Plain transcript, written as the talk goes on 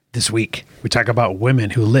This week, we talk about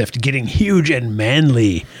women who lift, getting huge and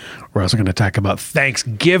manly. We're also going to talk about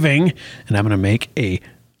Thanksgiving, and I'm going to make a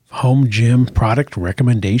home gym product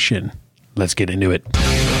recommendation. Let's get into it.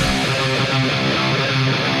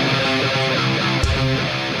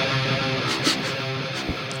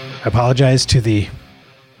 I apologize to the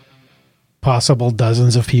possible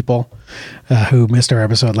dozens of people who missed our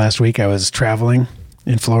episode last week. I was traveling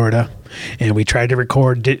in Florida, and we tried to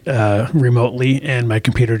record remotely, and my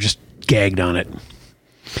computer just gagged on it.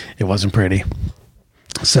 It wasn't pretty.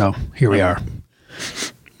 So here we are.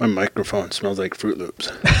 My microphone smells like Fruit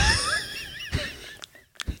Loops.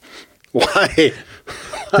 Why?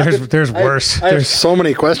 There's worse. There's so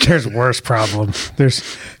many questions. There's worse problems.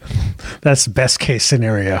 That's the best case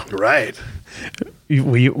scenario. Right.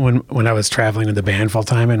 When I was traveling in the band full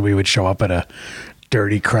time, and we would show up at a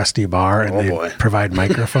dirty, crusty bar, and they'd provide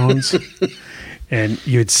microphones, and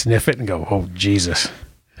you'd sniff it and go, "Oh Jesus,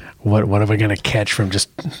 what am I going to catch from just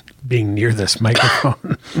being near this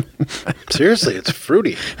microphone?" Seriously, it's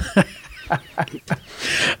fruity.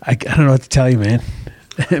 I don't know what to tell you, man.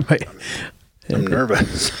 I'm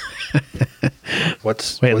nervous.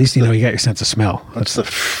 Wait, at least you know you got your sense of smell. What's the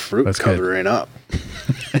fruit covering up?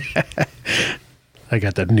 I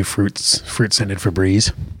got the new fruit scented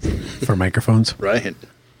Febreze for microphones. Right.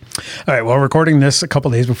 All right. Well, recording this a couple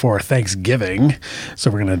days before Thanksgiving, so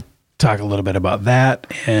we're going to talk a little bit about that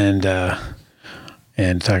and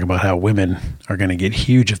talk about how women are going to get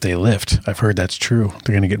huge if they lift. I've heard that's true.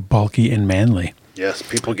 They're going to get bulky and manly. Yes,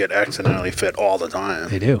 people get accidentally fit all the time.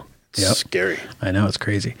 They do. It's scary. I know, it's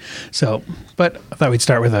crazy. So, but I thought we'd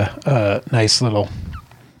start with a nice little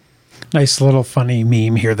funny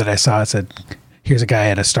meme here that I saw. It said, here's a guy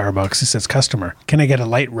at a Starbucks. It says, "Customer, can I get a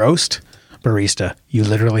light roast?" "Barista, you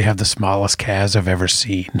literally have the smallest calves I've ever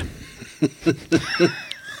seen."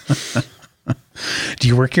 Do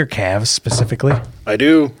you work your calves specifically? I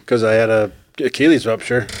do, because I had a Achilles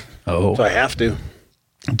rupture. Oh. So I have to.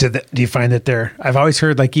 Do you find that I've always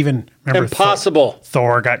heard, like, even, remember, impossible.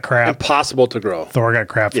 Thor got crap. Impossible to grow. Thor got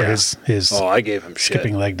crap for his Oh, I gave him shit.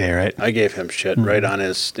 Skipping leg day, right? I gave him shit right on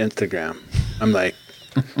his Instagram. I'm like,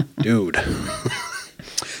 dude.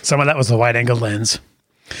 Some of that was the wide angle lens,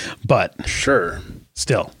 but sure,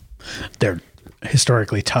 still, they're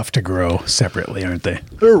historically tough to grow separately, aren't they?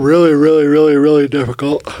 They're really, really, really, really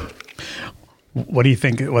difficult. What do you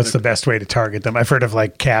think? What's the best way to target them? I've heard of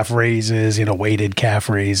like calf raises, weighted calf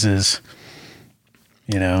raises.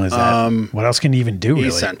 Is that what else can you even do? Really?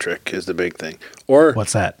 Eccentric is the big thing. Or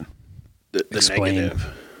what's that? The negative.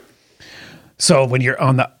 So when you're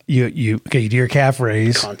on you do your calf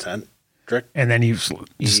raise concentric, and then you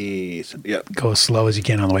go as slow as you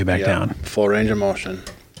can on the way back down. Full range of motion,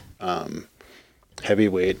 heavy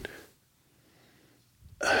weight,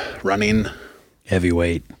 running, heavy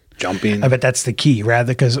weight. Jumping. I bet that's the key,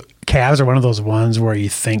 rather, because calves are one of those ones where you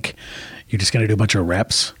think you're just going to do a bunch of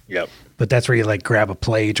reps. Yep. But that's where you like grab a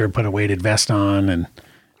plate or put a weighted vest on and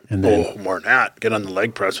then more than that. Get on the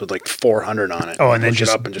leg press with like 400 on it. Oh, and then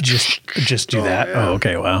just do that. Yeah. Oh,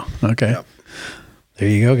 okay. Wow. Okay. Yep. There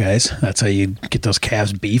you go, guys. That's how you get those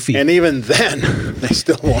calves beefy. And even then, they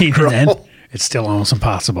still won't grow. Then, it's still almost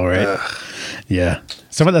impossible, right? Yeah.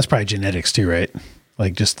 Some of that's probably genetics too, right?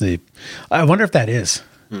 Like I wonder if that is.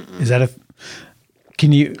 Mm-mm. Is that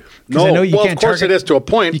can you? No, I know you can't of course target, it is to a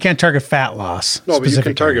point. You can't target fat loss. No, but you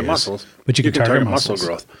can target muscles. But you can target muscle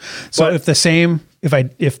growth. So if the same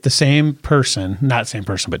person, not same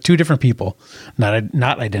person, but two different people, not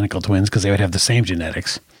identical twins, because they would have the same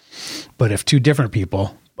genetics. But if two different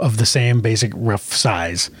people of the same basic rough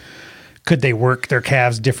size, could they work their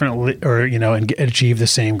calves differently, or and achieve the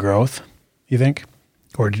same growth? You think?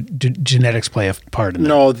 Or do genetics play a part in that?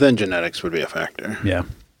 No, then genetics would be a factor. Yeah.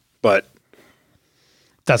 But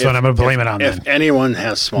that's what I'm going to blame it on. If anyone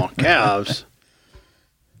has small calves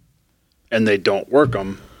and they don't work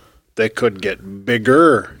them, they could get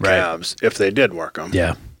bigger calves if they did work them.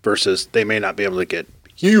 Yeah. Versus they may not be able to get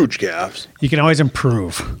huge calves. You can always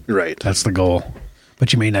improve. Right. That's the goal.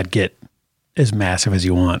 But you may not get as massive as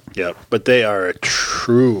you want. Yeah. But they are a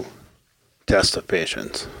true test of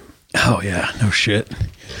patience. Oh, yeah. No shit.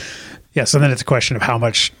 Yeah. So then it's a question of how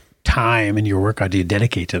much time in your workout do you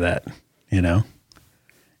dedicate to that,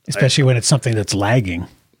 Especially when it's something that's lagging.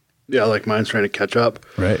 Yeah, like mine's trying to catch up.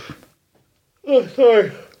 Right. Oh,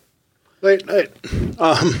 sorry. Late night.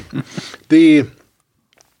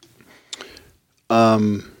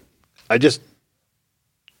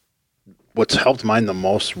 What's helped mine the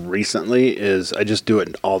most recently is I just do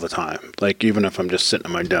it all the time. Like even if I'm just sitting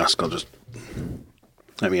at my desk,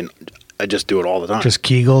 I mean, I just do it all the time. Just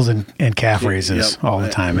Kegels and calf raises all the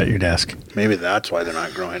time at your desk. Maybe that's why they're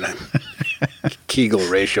not growing. Kegel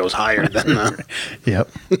ratio is higher than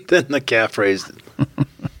than the calf raise.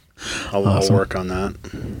 I'll work on that.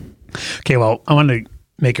 Okay, well, I want to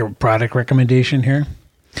make a product recommendation here.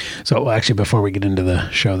 So actually, before we get into the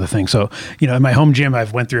show, the thing. So, in my home gym,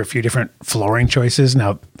 I've went through a few different flooring choices.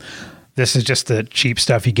 Now, this is just the cheap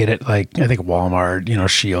stuff you get at, like, I think Walmart,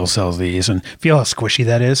 Scheels sells these. And feel how squishy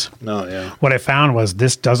that is? Oh, yeah. What I found was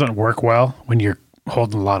this doesn't work well when you're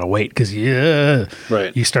holding a lot of weight because you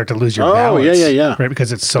start to lose your balance. Yeah. Right,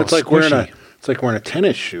 because it's so like squishy. It's like wearing a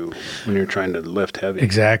tennis shoe when you're trying to lift heavy.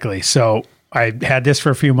 Exactly. So I had this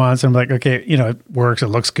for a few months. And I'm like, okay, it works. It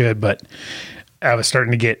looks good. But I was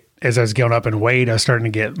starting to get, as I was going up in weight, I was starting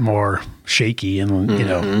to get more shaky and,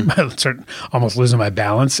 I started almost losing my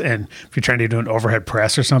balance. And if you're trying to do an overhead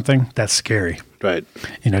press or something, that's scary. Right.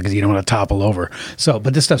 Because you don't want to topple over. So,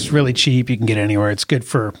 but this stuff's really cheap. You can get it anywhere. It's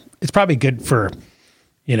probably good for,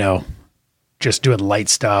 just doing light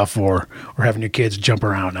stuff or having your kids jump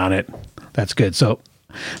around on it. That's good. So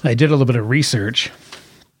I did a little bit of research.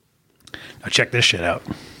 Now check this shit out.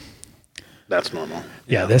 That's normal.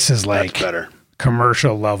 Yeah, this is like that's better.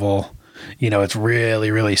 Commercial level. It's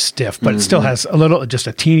really, really stiff, but it still has just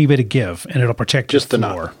a teeny bit of give, and it'll protect just the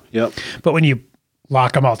floor. Enough. Yep. But when you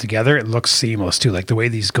lock them all together, it looks seamless too. Like the way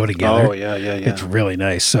these go together. Oh yeah. It's really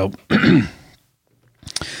nice. So.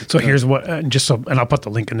 So here's what, and I'll put the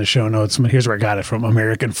link in the show notes. Here's where I got it from,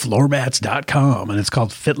 AmericanFloorMats.com, and it's called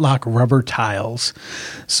FitLock Rubber Tiles.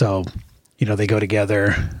 So, they go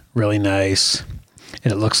together really nice,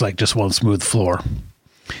 and it looks like just one smooth floor.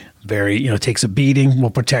 Very, takes a beating,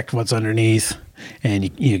 will protect what's underneath, and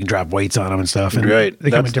you can drop weights on them and stuff. And right.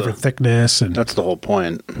 They come in different thickness. And that's the whole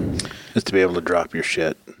point, is to be able to drop your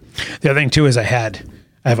shit. The other thing too is I have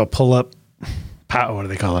a pull-up, what do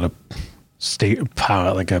they call it?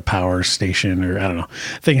 Like a power station, or I don't know.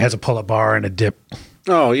 Thing has a pull-up bar and a dip.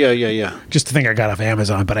 Oh yeah. Just the thing I got off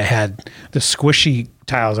Amazon, but I had the squishy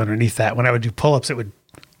tiles underneath that. When I would do pull-ups, it would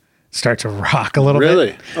start to rock a little bit.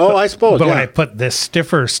 Really? Oh, I suppose. But when I put this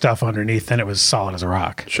stiffer stuff underneath, then it was solid as a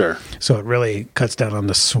rock. Sure. So it really cuts down on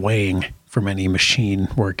the swaying from any machine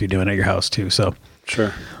work you're doing at your house too. So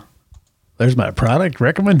sure. There's my product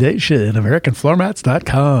recommendation,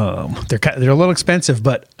 AmericanFloorMats.com. They're a little expensive,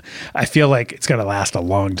 but I feel like it's going to last a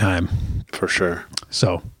long time. For sure.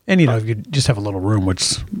 So, and if you just have a little room,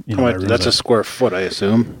 which, that's a square foot, I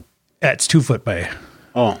assume. It's 2 foot by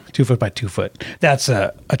 2 foot by 2 foot. That's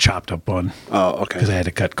a chopped up one. Oh, okay. Because I had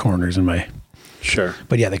to cut corners in my. Sure.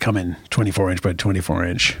 But yeah, they come in 24 inch by 24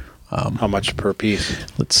 inch. How much per piece?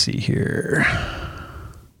 Let's see here.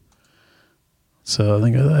 So I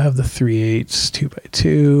think I have the 3/8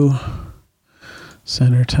 2x2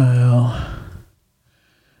 center tile.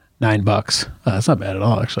 $9. That's not bad at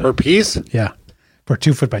all, actually. Per piece? Yeah. For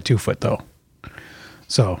 2 foot by 2 foot, though.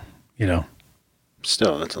 So,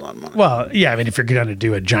 Still, that's a lot of money. Well, yeah, I mean, if you're going to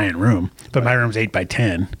do a giant room, but my room's 8 by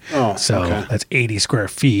 10. Oh, so okay. That's 80 square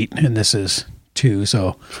feet, and this is 2,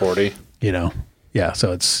 so 40. Yeah,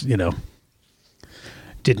 so it's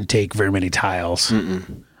didn't take very many tiles.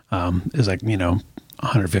 It was like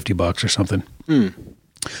 $150 or something.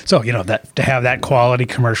 So that to have that quality,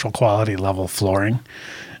 commercial quality level flooring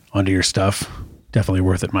under your stuff, definitely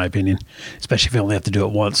worth it in my opinion. Especially if you only have to do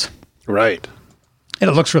it once. Right. And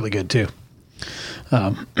it looks really good too.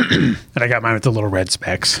 And I got mine with the little red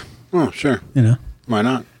specks. Oh, sure. Why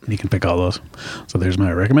not? And you can pick all those. So there's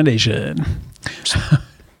my recommendation.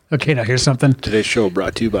 Okay, now here's something. Today's show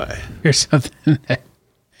brought to you by. Here's something. Did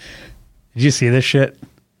you see this shit?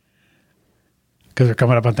 Because we're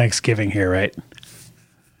coming up on Thanksgiving here, right?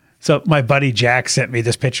 So my buddy Jack sent me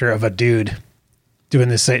this picture of a dude doing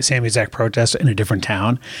the same exact protest in a different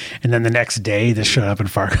town. And then the next day, this showed up in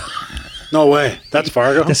Fargo. No way. That's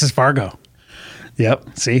Fargo? This is Fargo.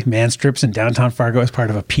 Yep. See, man strips in downtown Fargo as part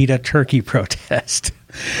of a PETA turkey protest.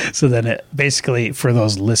 So then it basically, for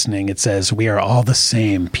those listening, it says, "We are all the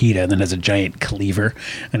same, PETA." And then there's a giant cleaver,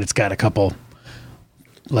 and it's got a couple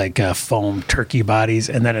foam turkey bodies,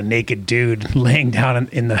 and then a naked dude laying down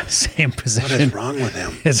in the same position. What is wrong with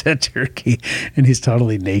him? As a turkey, and he's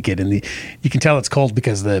totally naked. And you can tell it's cold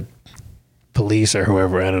because the police or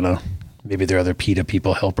whoever, I don't know, maybe they're other PETA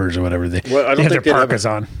people, helpers or whatever, they have their parkas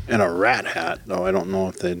on. And a rat hat, though. I don't know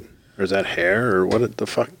if or is that hair, or what the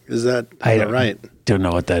fuck is that? I don't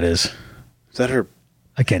know what that is. Is that her?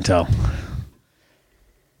 I can't tell.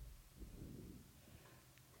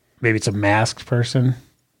 Maybe it's a masked person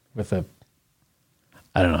with I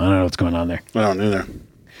don't know what's going on there. I don't either.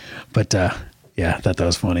 But yeah, I thought that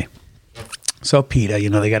was funny. So PETA,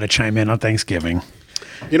 they got to chime in on Thanksgiving.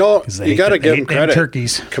 You know, you got to give them credit.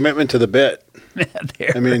 Turkeys. Commitment to the bit.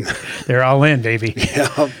 They're all in, baby.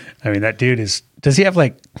 Yeah. I mean, that dude is. Does he have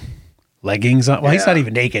like leggings on? Well, he's not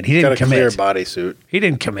even naked. He didn't commit. Got a clear bodysuit. He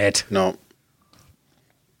didn't commit. No.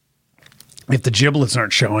 If the giblets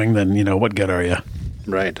aren't showing, then what good are you?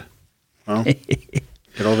 Right. Well,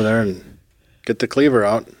 get over there and get the cleaver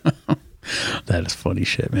out. That is funny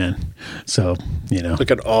shit, man. So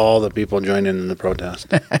look at all the people joining in the protest.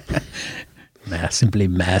 Simply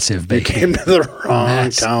massive. They came to the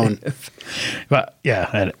wrong town. Well,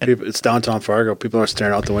 yeah. It's downtown Fargo. People are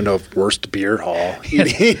staring out the window of Worst Beer Hall,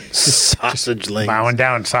 eating sausage links. Mowing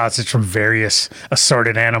down sausage from various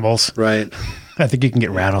assorted animals. Right. I think you can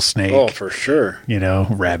get rattlesnake. Oh, for sure.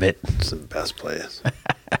 Rabbit. It's the best place.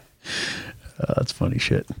 That's funny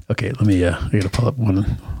shit. Okay, let me, I got to pull up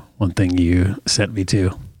one thing you sent me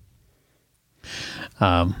to.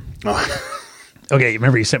 Okay,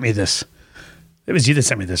 remember you sent me this. It was you that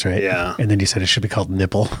sent me this, right? Yeah. And then you said it should be called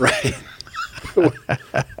nipple. Right. Wouldn't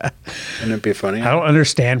it be funny? I don't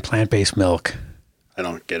understand plant-based milk. I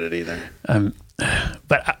don't get it either.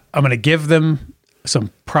 But I'm going to give them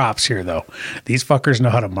some props here, though. These fuckers know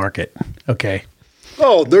how to market. Okay.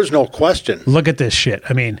 Oh, there's no question. Look at this shit.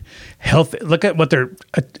 I mean, look at what they're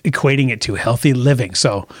equating it to, healthy living.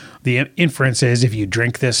 So the inference is if you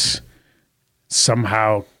drink this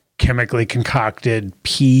somehow chemically concocted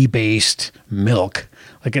pea-based milk,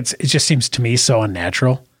 like it just seems to me so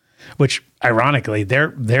unnatural, which ironically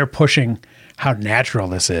they're pushing how natural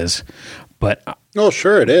this is. But oh,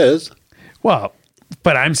 sure it is. Well,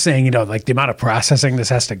 but I'm saying, like the amount of processing this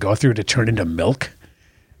has to go through to turn into milk,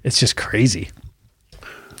 it's just crazy.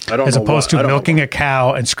 As opposed to milking a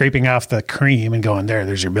cow and scraping off the cream and going,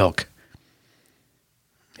 there's your milk.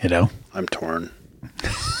 I'm torn.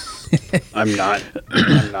 I'm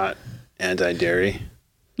not anti-dairy.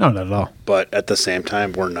 No, not at all. But at the same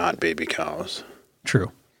time, we're not baby cows.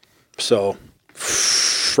 True. So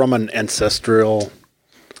from an ancestral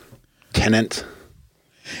tenant,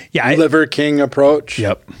 Liver King approach.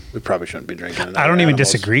 Yep. We probably shouldn't be drinking. I don't even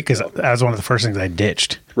disagree because that was one of the first things I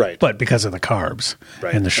ditched. Right. But because of the carbs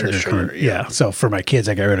and the sugar. Yeah. So for my kids,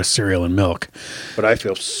 I got rid of cereal and milk. But I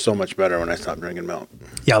feel so much better when I stop drinking milk.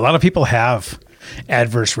 Yeah. A lot of people have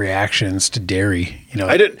adverse reactions to dairy.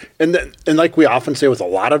 I didn't, and like we often say with a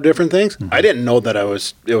lot of different things, I didn't know that it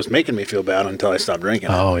was making me feel bad until I stopped drinking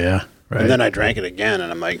it. Oh yeah. Right. And then I drank it again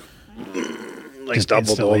and I'm like just doubled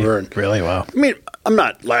instantly. over. And really? Wow. I mean, I'm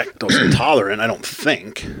not lactose intolerant, I don't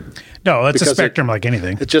think. No, it's a spectrum like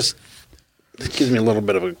anything. It gives me a little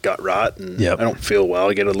bit of a gut rot, and I don't feel well.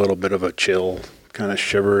 I get a little bit of a chill, kind of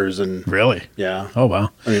shivers, and really, yeah. Oh wow.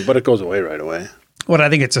 I mean, but it goes away right away. Well, I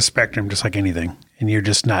think it's a spectrum, just like anything, and you're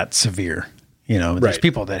just not severe. There's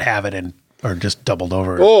people that have it and are just doubled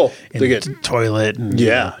over. Oh, in the toilet. And,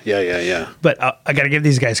 yeah. But I got to give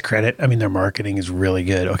these guys credit. I mean, their marketing is really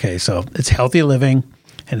good. Okay, so it's healthy living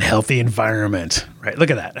and healthy environment, right? Look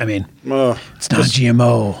at that. I mean, it's not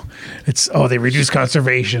GMO. They reduce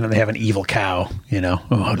conservation and they have an evil cow. Oh,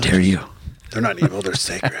 how dare you? They're not evil. They're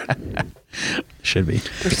sacred. Should be.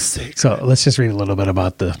 They're sacred. So let's just read a little bit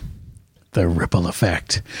about the ripple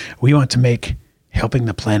effect. We want to make helping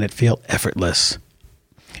the planet feel effortless.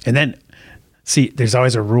 And then, see, there's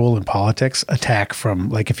always a rule in politics, attack from,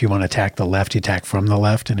 like if you want to attack the left, you attack from the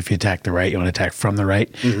left. And if you attack the right, you want to attack from the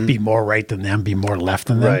right. Mm-hmm. Be more right than them, be more left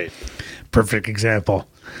than them. Right. Perfect example.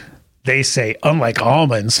 They say, unlike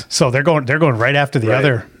almonds, so they're going right after the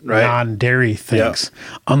other non-dairy things.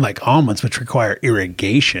 Yep. Unlike almonds, which require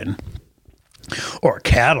irrigation, or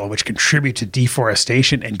cattle, which contribute to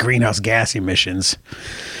deforestation and greenhouse gas emissions,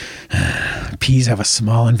 peas have a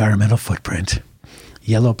small environmental footprint.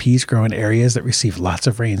 Yellow peas grow in areas that receive lots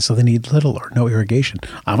of rain, so they need little or no irrigation.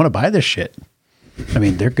 I'm going to buy this shit. I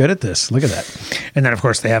mean, they're good at this. Look at that. And then, of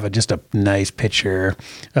course, they have just a nice picture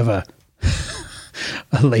of a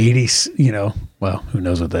lady, well, who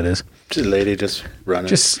knows what that is. Just a lady just running.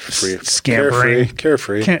 Just free, scampering.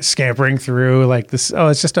 Carefree. Scampering through like this. Oh,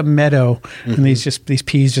 it's just a meadow. Mm-hmm. And these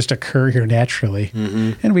peas just occur here naturally.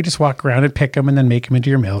 Mm-hmm. And we just walk around and pick them and then make them into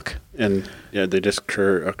your milk. And they just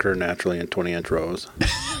occur naturally in 20-inch rows.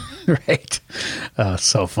 Right.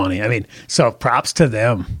 So funny. I mean, so props to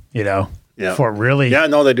them, for really. Yeah,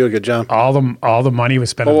 no, they do a good job. All the money was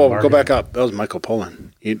spent on the marketing. Go back up. That was Michael Pollan.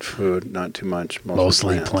 Eat food, not too much.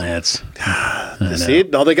 Mostly plants. See,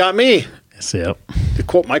 no, they got me. Yes, yep. To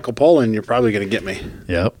quote Michael Pollan, you're probably going to get me.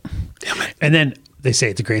 Yep. Damn it. And then they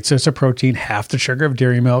say it's a great source of protein, half the sugar of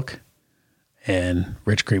dairy milk, and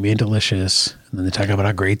rich, creamy, and delicious. And then they talk about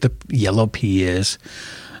how great the yellow pea is.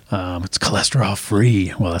 It's cholesterol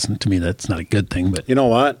free. Well, to me, that's not a good thing. But you know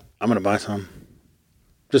what? I'm going to buy some.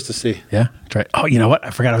 just to see. Yeah. Try. Oh, you know what? I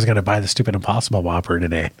forgot I was going to buy the stupid Impossible Whopper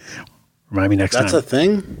today. Remind me next time. That's a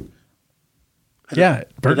thing? Yeah.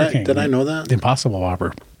 Burger King. Did I know that? The Impossible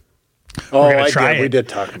Whopper. Oh, I did. We did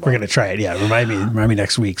talk about it. We're going to try it. Yeah. Remind me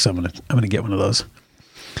next week. So I'm going to get one of those.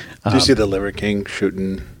 Do you see the Liver King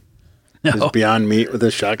shooting his Beyond Meat with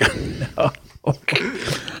his shotgun? No.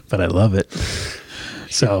 But I love it.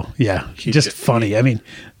 So, yeah. Just funny. I mean,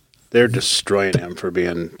 they're destroying him for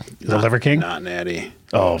being the Liver King? Not natty.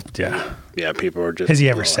 Oh, yeah. Yeah, people are just... Has he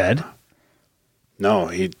ever said? No,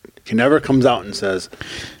 he never comes out and says,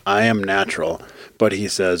 I am natural. But he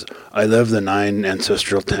says, I live the 9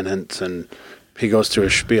 ancestral tenets, and he goes through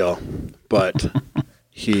a spiel. But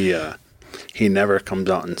he never comes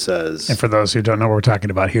out and says... And for those who don't know what we're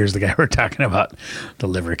talking about, here's the guy we're talking about, the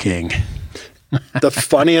Liver King. The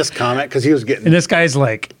funniest comment, because he was getting... And this guy's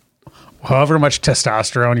like... However much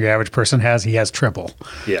testosterone your average person has, he has triple.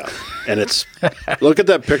 Yeah. And it's, look at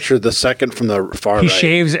that picture, the second from the far right. He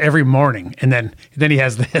shaves every morning, and then he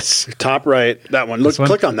has this. Top right, that one. Look,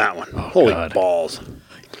 click on that one. Oh, holy God. Balls.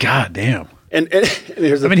 God damn. And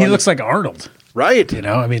here's the he looks like Arnold. Right. You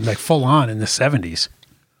know, like full on in the 70s.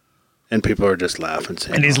 And people are just laughing.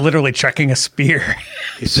 Saying, and he's literally checking a spear.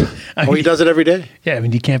 He does it every day. Yeah,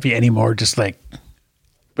 he can't be any more just like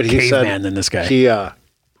caveman than this guy.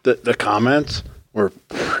 The comments were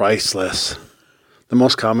priceless. The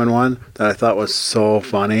most common one that I thought was so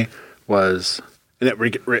funny was, and it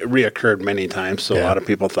reoccurred many times, so a lot of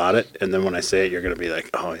people thought it. And then when I say it, you're going to be like,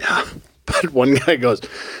 oh, yeah. But one guy goes,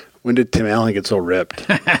 when did Tim Allen get so ripped?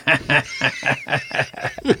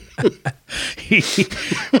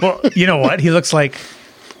 Well, you know what? He looks like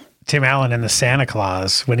Tim Allen in the Santa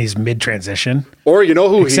Claus when he's mid-transition. Or you know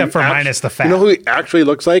who except for minus the fat. You know who he actually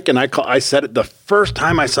looks like? And I said it the first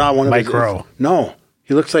time I saw one of Mike Rowe. No,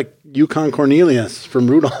 he looks like Yukon Cornelius from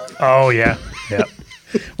Rudolph. Oh, yeah. Yeah.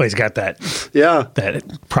 Well, he's got that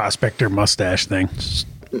prospector mustache thing.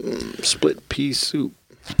 Split pea soup.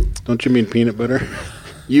 Don't you mean peanut butter?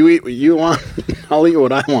 You eat what you want. I'll eat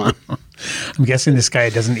what I want. I'm guessing this guy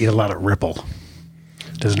doesn't eat a lot of Ripple.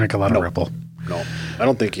 Doesn't drink a lot of Ripple. No, I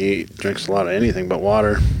don't think he drinks a lot of anything but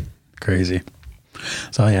water. Crazy.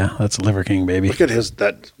 So yeah, that's Liver King, baby. Look at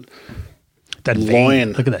that loin.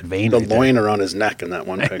 Vein. Look at that vein. The loin around his neck in that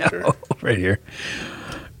one picture. Right here.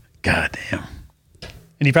 God damn.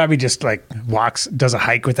 And he probably just like does a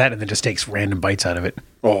hike with that, and then just takes random bites out of it.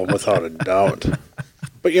 Oh, without a doubt.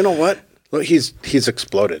 But you know what? Look, he's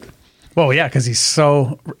exploded. Well, yeah, because he's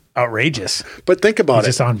so outrageous. But think about it.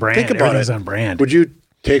 Just on brand. Think about it. On brand. Would you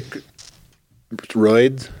take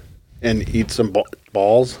roids and eat some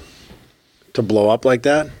balls to blow up like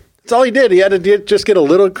that? That's all he did. He had to just get a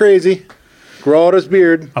little crazy, grow out his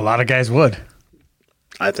beard. A lot of guys would.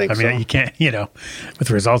 I think so. I mean, you can't,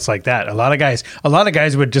 with results like that. A lot of guys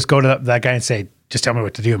would just go to that guy and say, just tell me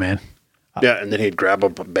what to do, man. Yeah, and then he'd grab a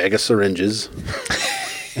bag of syringes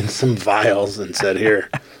and some vials and said, here,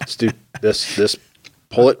 let's do this,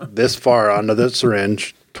 pull it this far onto the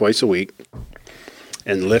syringe twice a week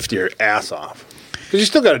and lift your ass off. Because you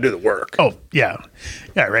still got to do the work. Oh, yeah.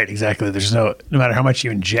 Yeah, right, exactly. There's no matter how much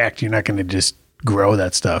you inject, you're not going to just grow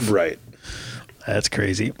that stuff. Right. That's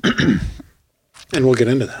crazy. And we'll get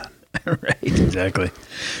into that. Right, exactly.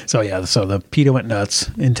 So, yeah, the PETA went nuts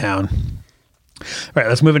in town. All right,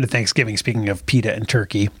 let's move into Thanksgiving. Speaking of PETA and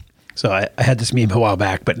turkey. So I had this meme a while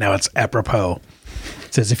back, but now it's apropos.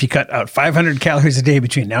 It says, if you cut out 500 calories a day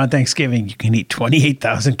between now and Thanksgiving, you can eat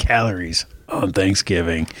 28,000 calories on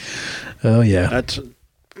Thanksgiving. Oh, yeah. That's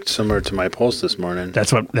similar to my post this morning.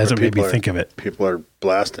 That's what made me think of it. People are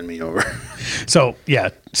blasting me over. So, yeah.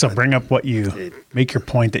 So bring up make your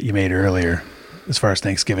point that you made earlier as far as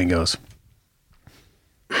Thanksgiving goes.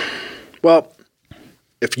 Well,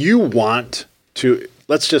 if you want to,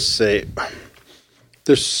 let's just say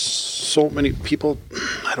there's so many people.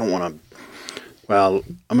 I don't want to. Well,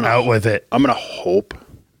 I'm gonna out with it. I'm gonna hope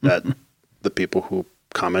that the people who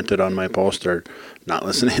commented on my post are not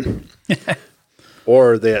listening,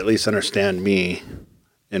 or they at least understand me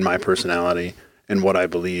and my personality and what I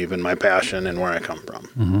believe and my passion and where I come from.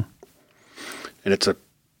 Mm-hmm. And it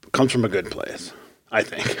comes from a good place, I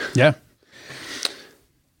think. Yeah.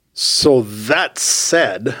 So that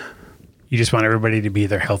said, you just want everybody to be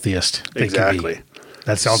their healthiest. Exactly.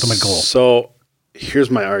 That's the ultimate goal. So here's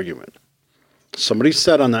my argument. Somebody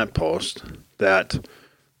said on that post that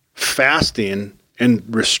fasting and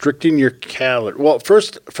restricting your calories. Well,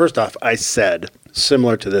 first off, I said,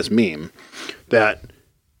 similar to this meme, that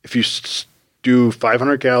if you do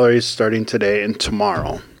 500 calories starting today and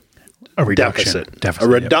tomorrow, a reduction. A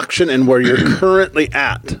reduction in where you're currently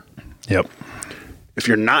at. Yep. If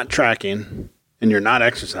you're not tracking and you're not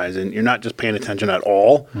exercising, you're not just paying attention at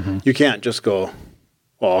all, you can't just go,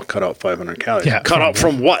 well, I'll cut out 500 calories. Yeah, cut out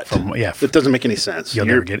from what? Yeah. It doesn't make any sense. You'll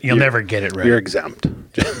never get it right. You're exempt.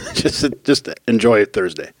 just enjoy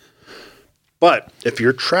Thursday. But if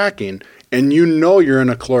you're tracking and you know you're in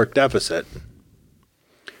a caloric deficit,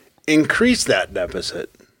 increase that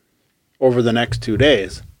deficit over the next 2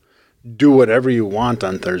 days. Do whatever you want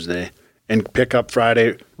on Thursday and pick up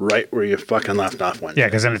Friday right where you fucking left off Wednesday. Yeah,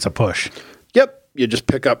 because then it's a push. Yep. You just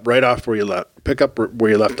pick up right off where you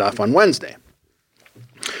left off on Wednesday.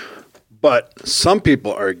 But some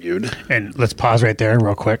people argued. And let's pause right there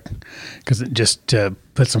real quick, because just to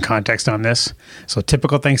put some context on this. So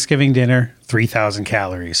typical Thanksgiving dinner, 3,000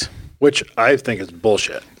 calories. Which I think is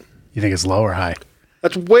bullshit. You think it's low or high?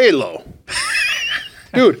 That's way low.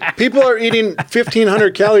 Dude, people are eating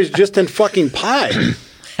 1,500 calories just in fucking pie.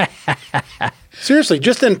 Seriously,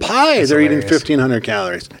 just in pie, they're eating 1,500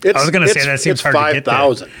 calories. I was going to say that seems hard to get there.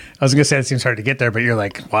 5,000. I was going to say it seems hard to get there, but you're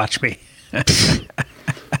like, watch me.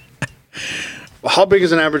 How big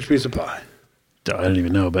is an average piece of pie? I don't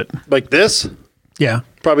even know, but Like this? yeah.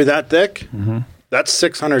 Probably that thick? Mm-hmm. That's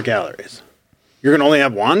 600 calories. You're going to only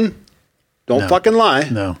have one? Don't fucking lie.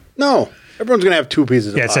 No. No. Everyone's going to have 2 pieces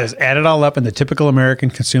of pie. Yeah, it says, add it all up, and the typical American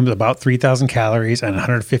consumes about 3,000 calories and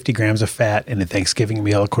 150 grams of fat in a Thanksgiving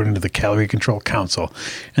meal, according to the Calorie Control Council.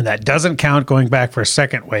 And that doesn't count going back for a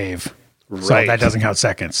second wave. So Right. that doesn't count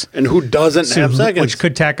seconds. And who doesn't have seconds? Which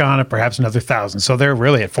could tack on perhaps another 1,000. So they're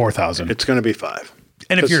really at 4,000. It's going to be 5.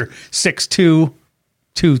 And if you're 6'2",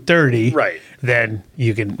 230, Right. then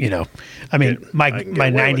you can, I mean, my can get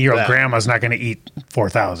away with 90-year-old that. grandma's not going to eat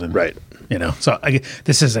 4,000. Right. So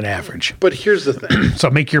this is an average. But here's the thing. So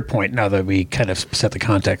make your point now that we kind of set the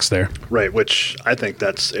context there. Right, which I think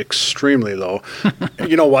that's extremely low.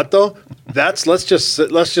 You know what though? Let's just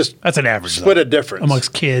That's an average. split though, a difference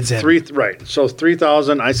amongst kids and right. So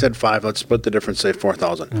 3,000. I said 5. Let's split the difference. Say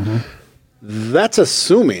 4,000. Mm-hmm. That's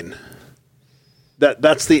assuming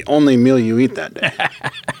that's the only meal you eat that day.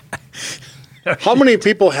 How many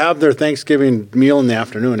people have their Thanksgiving meal in the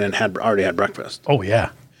afternoon and already had breakfast? Oh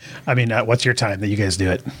yeah. I mean, what's your time that you guys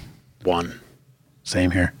do it? 1.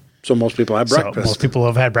 Same here. So most people have breakfast. So most people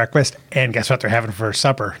have had breakfast, and guess what they're having for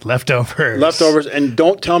supper? Leftovers. And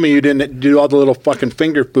don't tell me you didn't do all the little fucking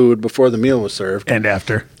finger food before the meal was served. And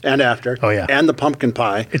after. Oh, yeah. And the pumpkin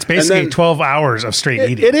pie. It's basically 12 hours of straight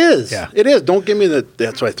eating. It is. Yeah. It is. Don't give me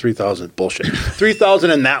that's why 3,000 is bullshit.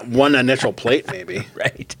 3,000 in that one initial plate, maybe.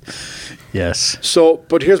 Right. Yes. So,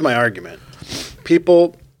 but here's my argument.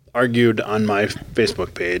 People argued on my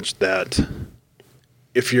Facebook page that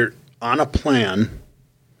if you're on a plan,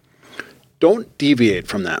 don't deviate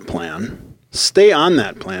from that plan. Stay on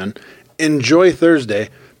that plan. Enjoy Thursday.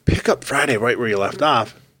 Pick up Friday right where you left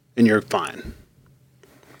off, and you're fine.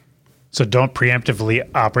 So don't preemptively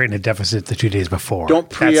operate in a deficit the 2 days before. Don't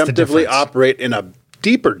That's the preemptively difference. operate in a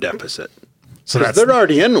deeper deficit. So Because they're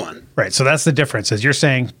already in one. right. So that's the difference. Is you're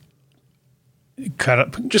saying cut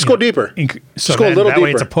up. Just go deeper. So Just go a then little that way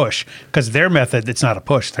it's a deeper. push, because their method, it's not a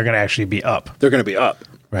push. They're going to actually be up. They're going to be up.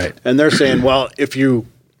 Right. And they're saying, well,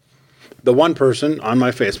 the one person on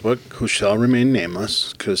my Facebook, who shall remain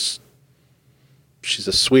nameless because she's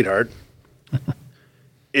a sweetheart,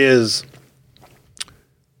 is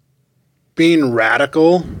being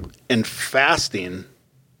radical and fasting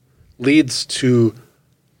leads to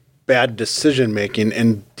bad decision making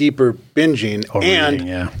and deeper binging Overeating,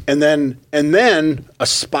 yeah. and then a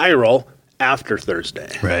spiral after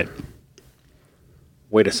Thursday. Right.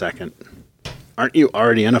 Wait a second. Aren't you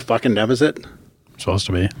already in a fucking deficit? Supposed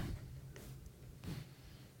to be.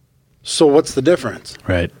 So what's the difference?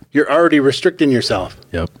 Right. You're already restricting yourself.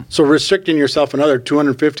 Yep. So restricting yourself another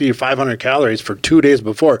 250 to 500 calories for 2 days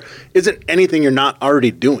before isn't anything you're not already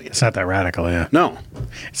doing. It's not that radical, yeah. No.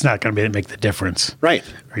 It's not going to make the difference. Right.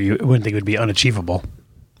 Or you wouldn't think it would be unachievable.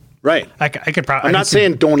 Right. I could probably. I'm not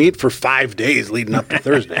saying don't eat for 5 days leading up to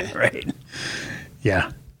Thursday. Right.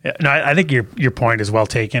 Yeah. No, I think your point is well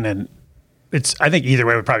taken, and I think either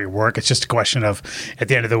way would probably work. It's just a question of at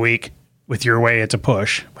the end of the week, with your way, it's a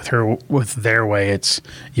push. With their way, it's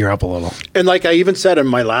you're up a little. And like I even said in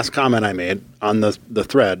my last comment I made on the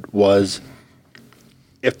thread was,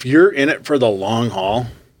 if you're in it for the long haul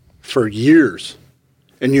for years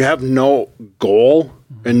and you have no goal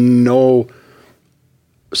and no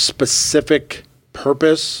specific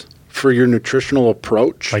purpose for your nutritional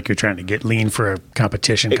approach, Like you're trying to get lean for a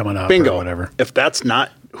competition coming up bingo. or whatever. If that's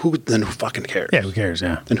not then who fucking cares? Yeah, who cares?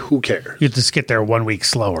 Yeah. Then who cares? You just get there 1 week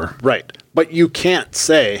slower. Right. But you can't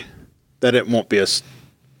say that it won't be a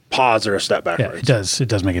pause or a step Yeah, backwards. it does. It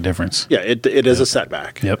does make a difference. Yeah, it is a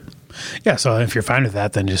setback. Yep. Yeah. So if you're fine with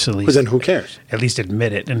that, then just Because then who cares? at least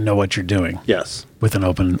admit it and know what you're doing Yes. with an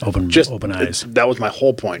open eyes. That was my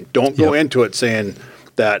whole point. Don't go Yep. into it saying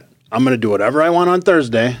that I'm going to do whatever I want on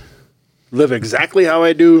Thursday, live exactly how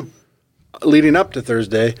I do leading up to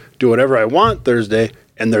Thursday, do whatever I want Thursday,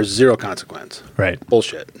 and there's zero consequence. Right.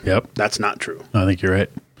 Bullshit. Yep. That's not true. I think you're right.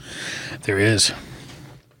 There is.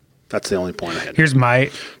 That's the only point I had. Here's my.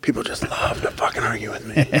 People just love to fucking argue with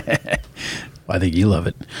me. I think you love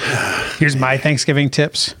it. Here's my Thanksgiving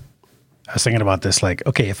tips. I was thinking about this, like,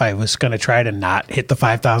 okay, if I was going to try to not hit the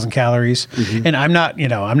 5,000 calories, and I'm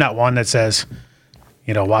not one that says,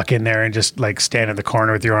 walk in there and just like stand in the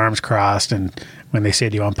corner with your arms crossed, and when they say,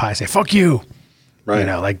 do you want pie, say, fuck you. Right.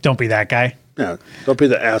 Like, don't be that guy. Yeah. Don't be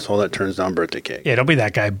the asshole that turns down birthday cake. Yeah, don't be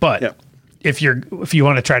that guy. But Yeah. if you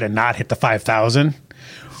want to try to not hit the 5,000,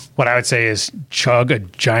 what I would say is chug a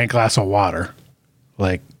giant glass of water.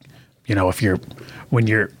 Like, when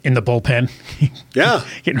you're in the bullpen, Yeah.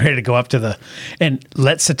 getting ready to go up and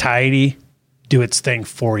let satiety do its thing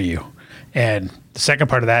for you. And the second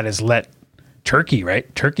part of that is let turkey,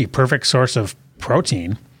 perfect source of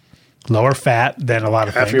protein, lower fat than a lot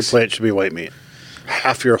of Half things. your plate should be white meat.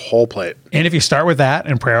 Half your whole plate. And if you start with that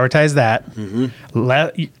and prioritize that,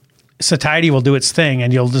 satiety will do its thing,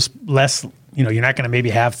 and you'll just you're not going to maybe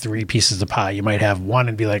have 3 pieces of pie. You might have one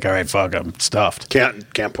and be like, all right, fuck, I'm stuffed.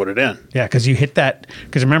 Can't put it in. Yeah, because you hit that.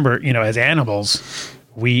 Because remember, as animals,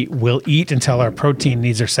 we will eat until our protein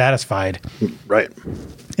needs are satisfied, Right.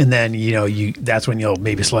 and then that's when you'll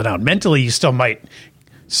maybe slow down. Mentally, you still might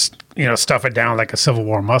stuff it down like a Civil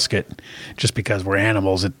War musket, just because we're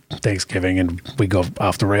animals at Thanksgiving and we go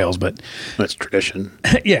off the rails. But It's tradition.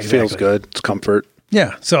 yeah, It feels good. It's comfort.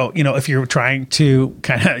 Yeah. So, if you're trying to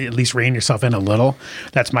kind of at least rein yourself in a little,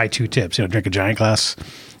 that's my 2 tips. Drink a giant glass,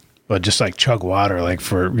 but just like chug water, like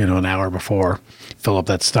for, an hour before, fill up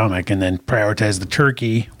that stomach, and then prioritize the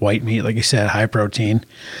turkey, white meat, like you said, high protein.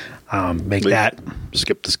 Make that.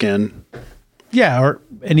 Skip the skin. Yeah.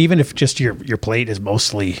 And even if just your plate is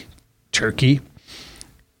mostly turkey,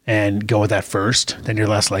 and go with that first, then you're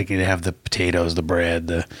less likely to have the potatoes, the bread,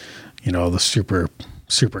 the super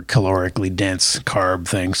calorically dense carb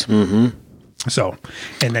things. Mm-hmm. So,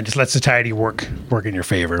 and then just let satiety work in your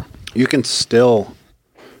favor. You can still,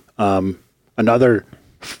 another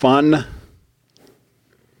fun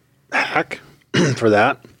hack for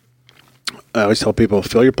that. I always tell people,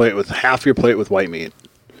 fill your plate with half your plate with white meat.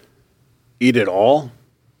 Eat it all.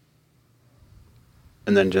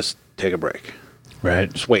 And then just take a break.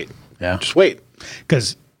 Right. Just wait. Yeah. Just wait.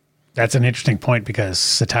 Because that's an interesting point, because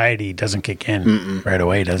satiety doesn't kick in right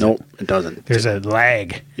away, does it? Nope, it doesn't. There's a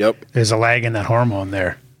lag. Yep. There's a lag in that hormone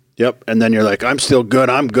there. Yep. And then you're like, I'm still good.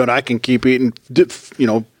 I'm good. I can keep eating.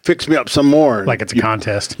 Fix me up some more. Like it's a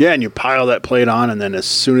contest. Yeah. And you pile that plate on. And then as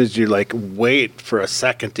soon as you wait for a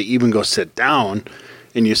second to even go sit down,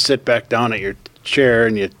 and you sit back down at your chair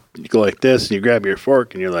and you go like this and you grab your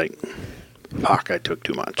fork and you're like, fuck, I took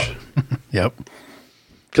too much. Yep.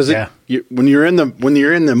 Because when you're in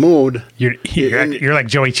the mood, You're like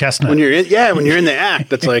Joey Chestnut. when you're in the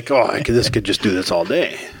act, it's like, this could just do this all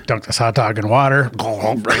day. Dunk this hot dog in water.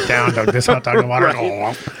 Right down. Dunk this hot dog in water.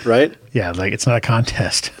 Right. Yeah, like it's not a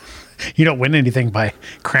contest. You don't win anything by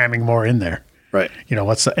cramming more in there. Right.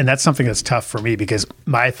 And that's something that's tough for me, because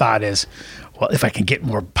my thought is, well, if I can get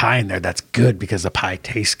more pie in there, that's good, because the pie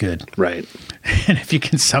tastes good. Right. And if you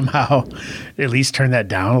can somehow at least turn that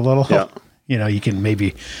down a little, you can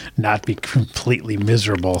maybe not be completely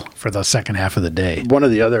miserable for the second half of the day. One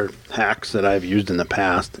of the other hacks that I've used in the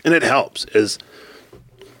past, and it helps, is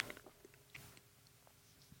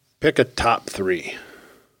pick a top 3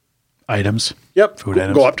 Items. Yep. Food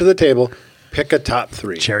items. Go up to the table, pick a top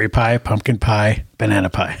 3. Cherry pie, pumpkin pie, banana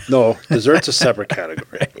pie. No, dessert's a separate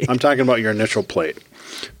category. Right. I'm talking about your initial plate.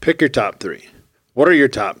 Pick your top 3. What are your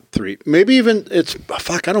top 3? Maybe even I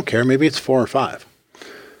don't care. Maybe it's 4 or 5.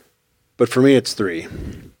 But for me, it's 3.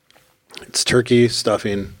 It's turkey,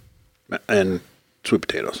 stuffing, and sweet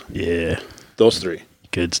potatoes. Yeah. Those 3.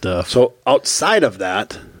 Good stuff. So outside of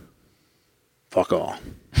that, fuck all.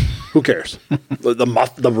 Who cares?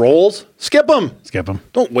 The rolls, skip them. Skip them.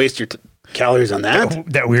 Don't waste your calories on that.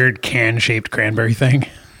 That weird can-shaped cranberry thing.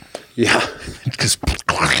 Yeah. It just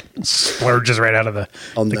splurges right out of the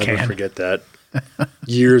I'll the never can. forget that.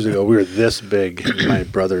 Years ago, we were this big. And my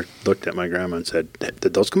brother looked at my grandma and said,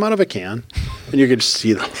 "Did those come out of a can?" And you could just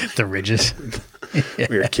see them. The ridges.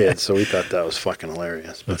 We were kids, so we thought that was fucking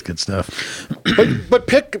hilarious. That's good stuff. But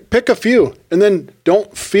pick a few, and then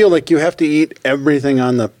don't feel like you have to eat everything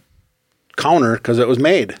on the counter because it was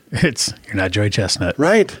made. You're not Joey Chestnut.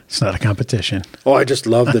 Right. It's not a competition. Oh, I just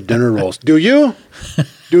love the dinner rolls. Do you?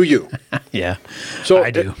 Do you? Yeah. So I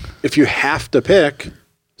do. If you have to pick,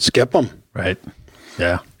 skip them. Right.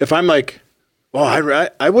 Yeah. If I'm like, well,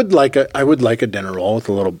 I would like a dinner roll with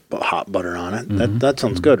a little hot butter on it. That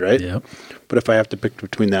sounds good, right? Yep. But if I have to pick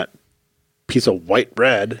between that piece of white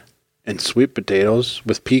bread and sweet potatoes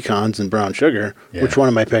with pecans and brown sugar, Yeah. which one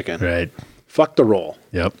am I picking? Right. Fuck the roll.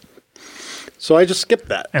 Yep. So I just skip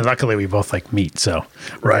that. And luckily we both like meat, so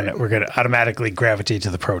Right. we're gonna automatically gravitate to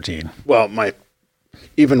the protein. Well,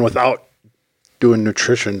 even without doing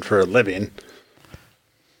nutrition for a living,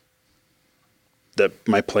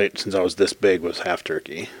 my plate since I was this big was half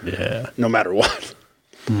turkey. Yeah. No matter what.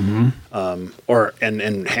 Or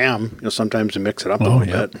and ham. Sometimes you mix it up a little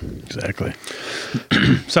bit. Exactly.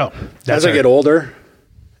 So As I get older,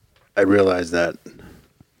 I realize that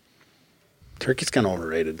turkey's kind of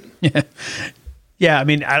overrated. Yeah, I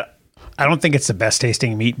mean, I don't think it's the best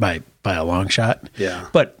tasting meat by a long shot. Yeah.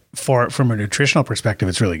 But from a nutritional perspective,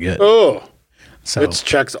 it's really good. Oh, So it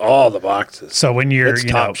checks all the boxes. so when you're It's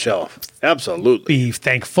top shelf. Absolutely. be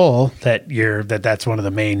thankful that that's one of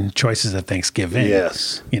the main choices at Thanksgiving.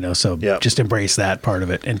 Yes. So Yep. just embrace that part of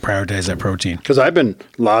it and prioritize that protein. Because I've been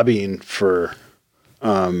lobbying for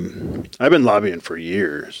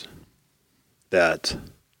years that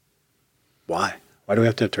why do we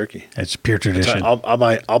have to have turkey? It's pure tradition.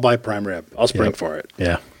 I'll buy prime rib. I'll spring Yep. for it.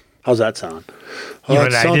 Yeah. How's that sound? You know Oh,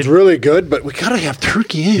 what it I sounds did? really good, but we gotta have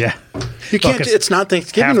turkey in. Yeah. You can't. 'cause It's not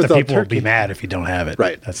Thanksgiving Half the without people will turkey. be mad if you don't have it.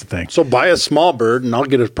 Right. That's the thing. So buy a small bird, and I'll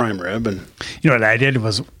get a prime rib. And You know what I did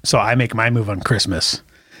was, so I make my move on Christmas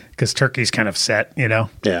because turkey's kind of set,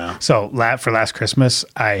 Yeah. So for last Christmas,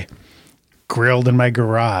 I grilled in my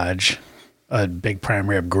garage a big prime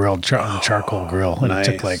rib grilled on a charcoal grill, and it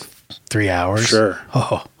took nice. like 3 hours. Sure.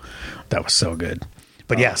 Oh, that was so good.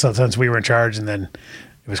 But yeah, so since we were in charge, and then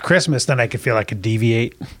it was Christmas, then I could feel I could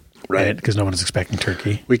deviate, Right. Because no one was expecting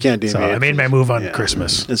turkey. we can't deviate. So I made my move on Yeah.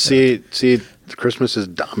 Christmas. And see, Christmas is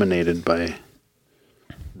dominated by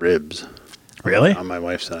ribs Really? on my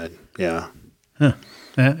wife's side. Yeah. Yeah,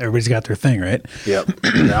 everybody's got their thing, right? Yep.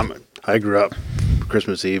 I grew up.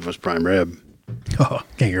 Christmas Eve was prime rib Oh,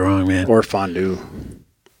 can't get wrong, man. or fondue,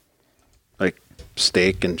 like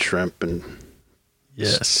steak and shrimp, and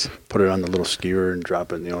Yes. put it on the little skewer and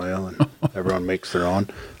drop it in the oil, and everyone makes their own.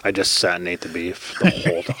 I just sat and ate the beef the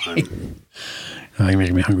whole time. Oh, you're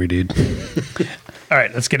making me hungry, dude. All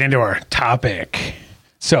right, let's get into our topic.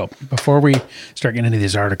 So before we start getting into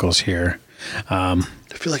these articles here, I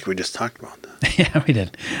feel like we just talked about that. yeah, we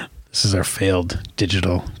did. This is our failed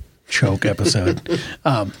digital choke episode.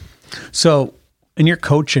 So in your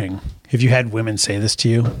coaching, have you had women say this to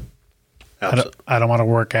you? I don't want to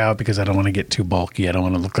work out because I don't want to get too bulky. I don't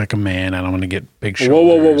want to look like a man. I don't want to get big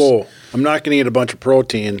shoulders. Whoa. I'm not going to eat a bunch of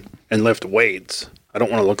protein and lift weights. I don't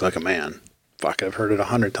want to look like a man. Fuck, I've heard it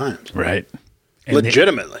 100 times. Right. And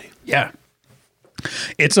Legitimately. yeah.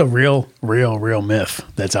 It's a real myth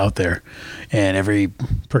that's out there. And every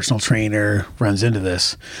personal trainer runs into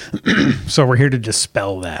this. So we're here to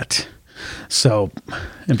dispel that. So,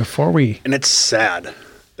 and before we... And it's sad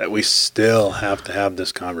that we still have to have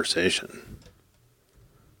this conversation,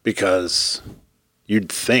 because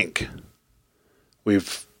you'd think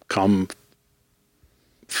we've come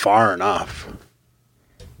far enough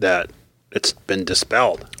that it's been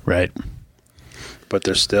dispelled. Right. But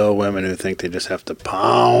there's still women who think they just have to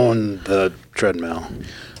pound the treadmill.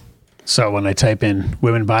 So when I type in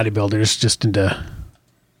women bodybuilders just into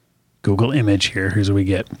Google image here, here's what we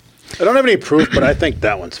get. I don't have any proof, but I think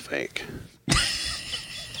that one's fake.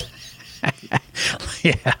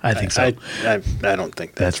 Yeah, I think so. I don't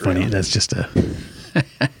think That's real. funny. That's just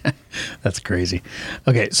that's crazy.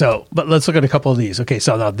 Okay, so, but let's look at a couple of these. Okay,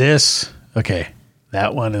 so now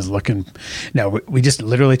that one is looking, now we just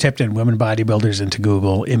literally typed in women bodybuilders into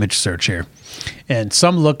Google image search here. And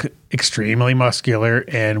some look extremely muscular,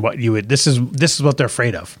 and this is what they're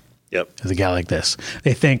afraid of. Yep. Is a guy like this.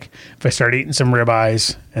 They think if I start eating some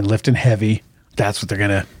ribeyes and lifting heavy, that's what they're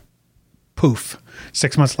going to poof.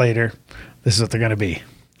 6 months later, this is what they're going to be.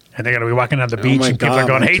 And they're going to be walking down the beach and people are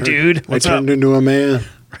going, hey, dude, what's I up? turned into a man.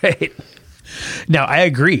 Right. Now, I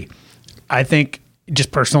agree. I think,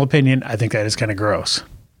 just personal opinion, I think that is kind of gross.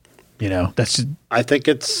 That's just, I think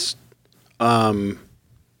it's there's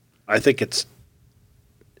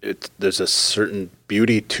a certain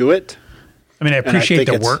beauty to it. I mean, I appreciate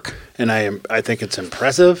the work. And I think it's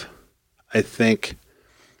impressive. I think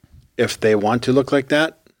if they want to look like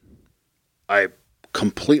that, I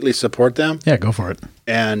completely support them. Yeah, go for it.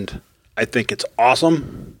 And I think it's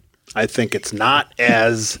awesome. I think it's not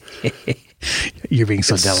as You're being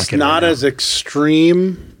so it's delicate. not right now. as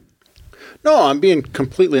extreme. No, I'm being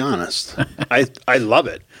completely honest. I love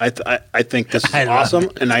it. I think this is awesome,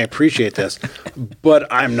 and I appreciate this,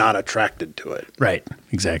 but I'm not attracted to it. Right.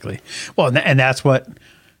 Exactly. Well, and that's what,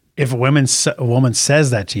 if a woman says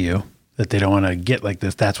that to you, that they don't want to get like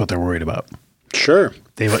this, that's what they're worried about. Sure.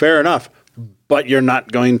 Fair enough. But you're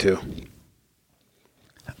not going to.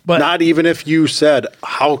 But not even if you said,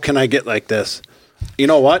 how can I get like this? You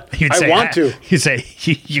know what? I want to. You say,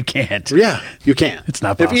 you can't. Yeah, you can't. It's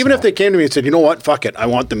not possible. Even if they came to me and said, you know what? Fuck it. I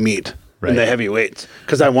want the meat and the heavy weights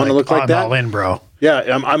because I want to look like that. I'm all in, bro.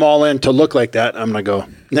 Yeah, I'm all in to look like that. I'm going to go,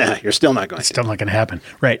 nah, you're still not going to. It's still not going to happen.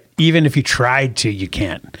 Right. Even if you tried to, you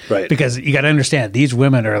can't. Right. Because you got to understand, these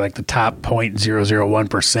women are like the top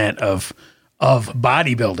 0.001% of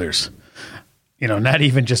bodybuilders. You know, not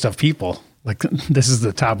even just of people. Like, this is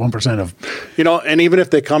the top 1% of. You know, and even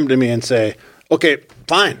if they come to me and say, okay,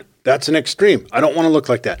 fine, that's an extreme. I don't want to look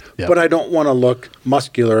like that. Yep. But I don't want to look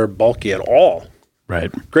muscular or bulky at all.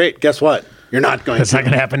 Right. Great. Guess what? You're not going That's to. not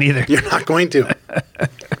going to happen either. You're not going to.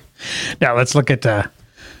 Now, let's look at.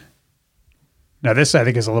 Now, this I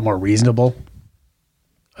think is a little more reasonable.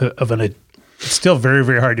 It's still very,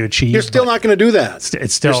 very hard to achieve. You're still not going to do that.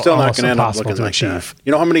 It's still You're still not almost going to end up impossible looking to like achieve. that.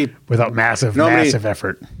 You know how many without massive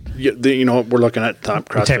effort. You know, we're looking at top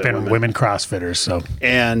CrossFit Type in women. women CrossFitters. So,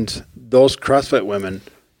 and those CrossFit women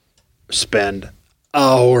spend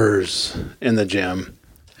hours in the gym.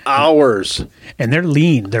 Hours. And they're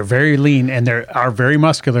lean. They're very lean, and they are very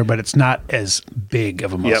muscular, but it's not as big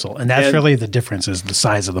of a muscle. And that's really the difference, is the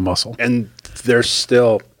size of the muscle. And they're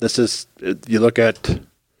still, you look at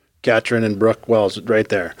Katrin and Brooke Wells right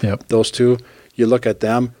there. Yep. Those two, you look at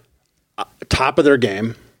them, top of their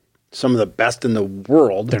game, some of the best in the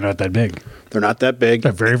world. They're not that big. They're not that big.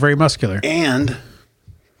 They're very, very muscular. And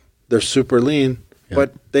they're super lean,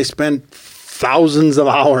 but they spend thousands of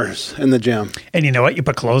hours in the gym. And you know what? You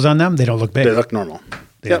put clothes on them, they don't look big. They look normal.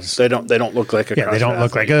 They don't look like a CrossFit they don't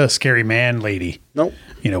look like a scary man lady. Nope.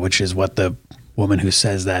 You know, which is what the woman who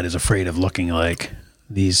says that is afraid of looking like.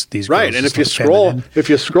 These right. And if you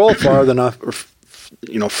scroll far enough, or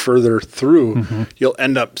further through, you'll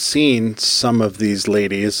end up seeing some of these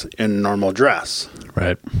ladies in normal dress.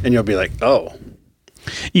 Right. And you'll be like, oh.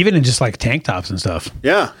 Even in just like tank tops and stuff.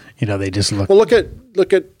 Yeah. You know, they just look. Well, look at.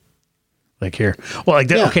 Like here. Well, like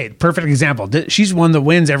that, okay, perfect example. She's one that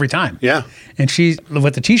wins every time. Yeah. And she,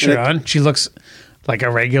 with the t-shirt on, she looks like a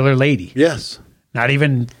regular lady. Yes. Not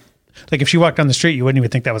even, like if she walked on the street, you wouldn't even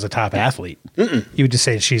think that was a top athlete. You would just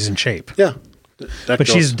say she's in shape. Yeah. But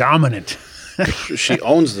she's dominant. She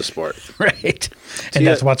owns the sport. Right. And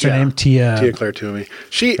that's what's her name? Tia-Clair Toomey.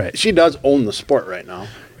 She does own the sport right now.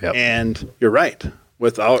 Yep. And you're right.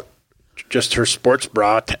 Without just her sports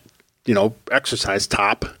bra, exercise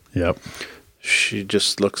top. Yep. She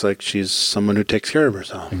just looks like she's someone who takes care of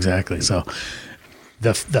herself. Exactly. So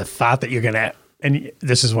the thought that you're going to, and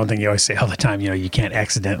this is one thing you always say all the time, you can't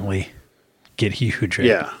accidentally get huge. Right?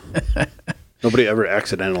 Yeah. Nobody ever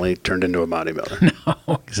accidentally turned into a bodybuilder.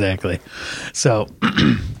 No, exactly. So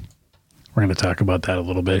we're going to talk about that a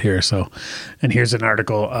little bit here. So, and here's an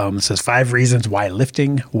article that says 5 reasons why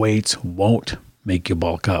lifting weights won't make you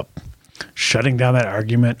bulk up. Shutting down that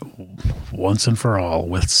argument once and for all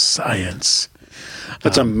with science.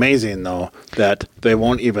 It's amazing, though, that they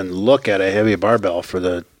won't even look at a heavy barbell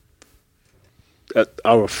out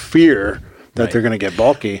of fear that they're going to get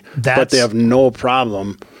bulky, but they have no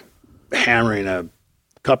problem hammering a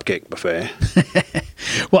cupcake buffet.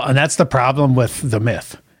 Well, and that's the problem with the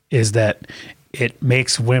myth, is that it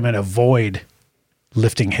makes women avoid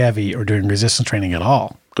lifting heavy or doing resistance training at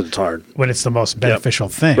all. Because it's hard. When it's the most beneficial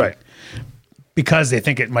thing. Right. Because they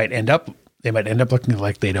think they might end up looking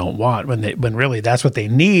like they don't want, when really that's what they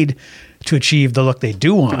need to achieve the look they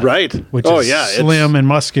do want. Right. Which is slim and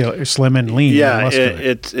muscular, slim and lean. Yeah, and muscular.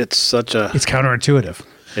 It's counterintuitive.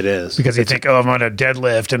 It is. Because you think, I'm going to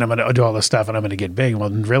deadlift and I'm going to do all this stuff and I'm going to get big. Well,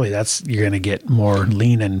 really, you're going to get more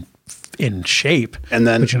lean and in shape,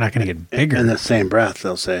 but you're not going to get bigger. In the same breath,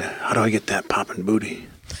 they'll say, how do I get that popping booty?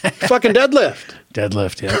 Fucking deadlift.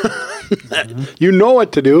 Deadlift, yeah. You know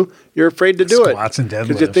what to do. You're afraid to do it. Squats and deadlifts.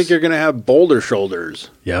 Because you think you're going to have boulder shoulders.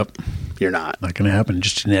 Yep. You're not. Not going to happen.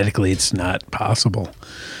 Just genetically, it's not possible.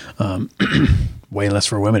 Way less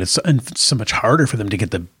for women. It's so much harder for them to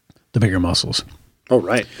get the bigger muscles. Oh,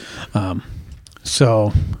 right.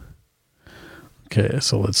 So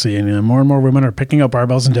let's see. And more and more women are picking up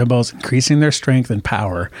barbells and dumbbells, increasing their strength and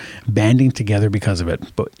power, banding together because of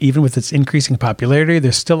it. But even with its increasing popularity,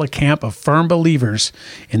 there's still a camp of firm believers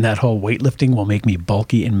in that whole weightlifting will make me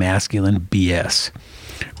bulky and masculine BS.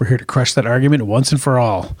 We're here to crush that argument once and for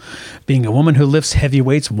all. Being a woman who lifts heavy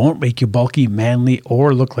weights won't make you bulky, manly,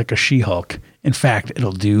 or look like a She-Hulk. In fact,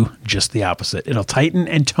 it'll do just the opposite. It'll tighten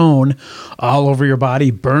and tone all over your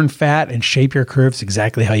body, burn fat, and shape your curves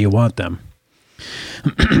exactly how you want them.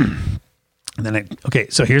 And then,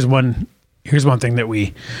 so here's one thing that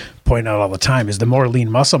we point out all the time is the more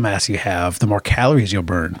lean muscle mass you have, the more calories you'll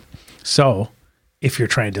burn. So if you're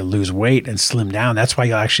trying to lose weight and slim down, that's why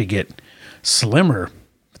you'll actually get slimmer.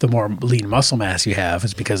 The more lean muscle mass you have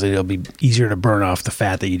is because it'll be easier to burn off the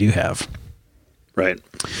fat that you do have. Right.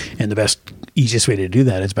 And the easiest way to do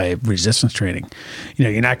that is by resistance training.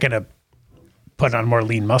 You're not going to put on more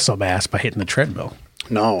lean muscle mass by hitting the treadmill.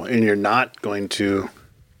 No, and you're not going to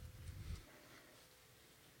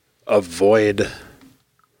avoid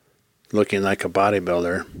looking like a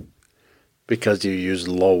bodybuilder because you use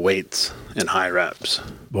low weights and high reps.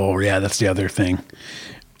 Well, yeah, that's the other thing.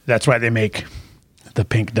 That's why they make the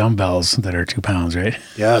pink dumbbells that are 2 pounds, right?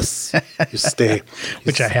 Yes. You stay.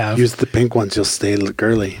 Which I have. Use the pink ones. You'll stay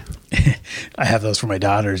girly. I have those for my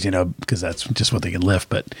daughters, because that's just what they can lift.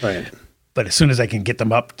 But right. But as soon as I can get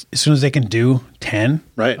them up, as soon as they can do 10,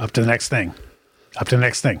 right, up to the next thing. Up to the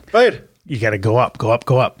next thing. Right. You got to go up, go up,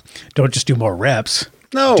 go up. Don't just do more reps.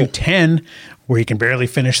 No. Do 10 where you can barely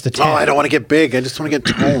finish the 10. Oh, I don't want to get big. I just want to get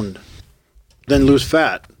toned. Then lose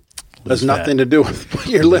fat. Has nothing to do with what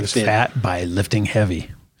you're lifting. Lose fat by lifting heavy.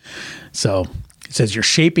 So it says you're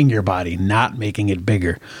shaping your body, not making it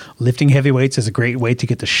bigger. Lifting heavy weights is a great way to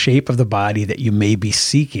get the shape of the body that you may be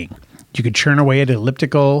seeking. You could churn away at an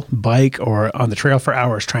elliptical, bike, or on the trail for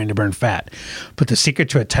hours trying to burn fat. But the secret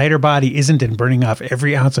to a tighter body isn't in burning off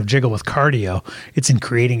every ounce of jiggle with cardio. It's in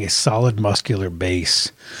creating a solid muscular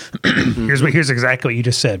base. Here's exactly what you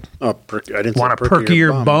just said. I didn't Want a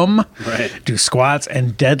perkier bum? Right. Do squats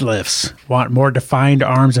and deadlifts. Want more defined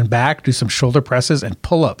arms and back? Do some shoulder presses and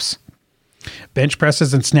pull-ups. Bench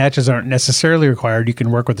presses and snatches aren't necessarily required. You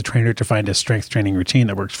can work with the trainer to find a strength training routine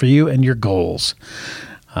that works for you and your goals.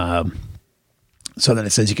 So then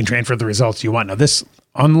it says you can train for the results you want. Now this,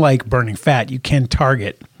 unlike burning fat, you can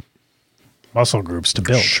target muscle groups to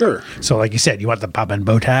build. Sure. So like you said, you want the pop and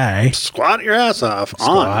bow tie. Squat your ass off.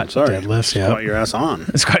 Squat, deadlifts, yeah. Squat your ass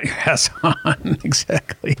on. Squat your ass on.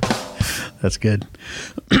 Exactly. That's good.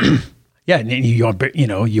 Yeah, and you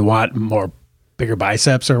want more bigger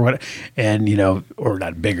biceps or what, and or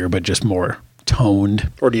not bigger, but just more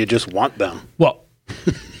toned. Or do you just want them? Well,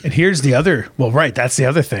 and here's the other, that's the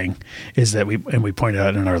other thing is that we pointed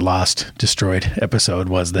out in our Lost Destroyed episode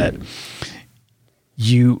was that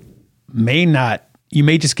you may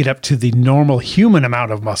just get up to the normal human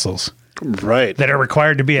amount of muscles. Right. That are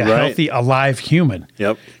required to be a healthy, alive human.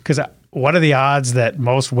 Yep. Because what are the odds that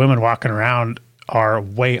most women walking around are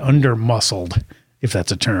way under muscled, if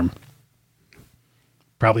that's a term?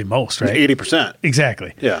 Probably most, right? 80%.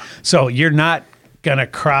 Exactly. Yeah. So you're not going to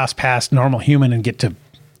cross past normal human and get to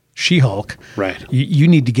She-Hulk. Right. You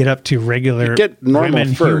need to get up to regular get normal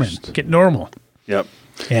women, first. Human. Get normal. Yep.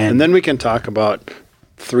 And then we can talk about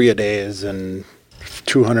 3-a-days and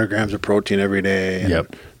 200 grams of protein every day.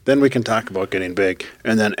 Yep. Then we can talk about getting big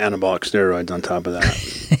and then anabolic steroids on top of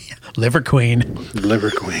that. Liver Queen.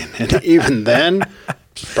 And even then,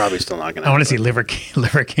 it's probably still not going to I want to see Liver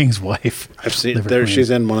King's wife. I've seen there. She's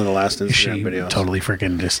in one of the last Instagram videos. Totally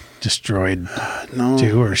freaking just destroyed no,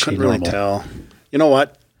 too, or is she couldn't really normal? tell. You know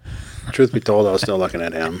what? Truth be told, I was still looking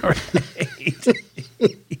at him.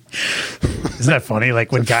 Isn't that funny?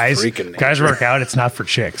 Like when guys work out, it's not for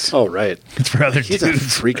chicks. Oh, right. It's for other He's dudes. a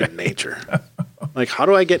freak of nature. Like, how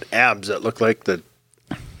do I get abs that look like the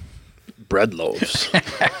bread loaves?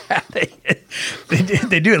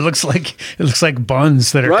 They do. It looks like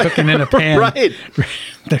buns that are cooking in a pan. Right.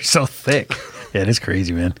 They're so thick. Yeah, it is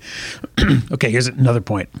crazy, man. Okay, here's another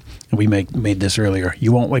point. We made this earlier.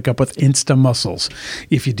 You won't wake up with insta muscles.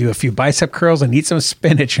 If you do a few bicep curls and eat some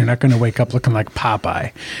spinach, you're not going to wake up looking like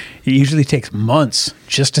Popeye. It usually takes months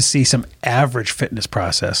just to see some average fitness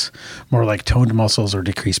process, more like toned muscles or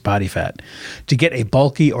decreased body fat. To get a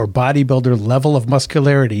bulky or bodybuilder level of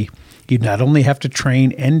muscularity, you'd not only have to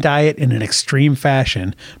train and diet in an extreme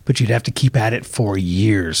fashion, but you'd have to keep at it for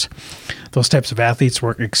years. Those types of athletes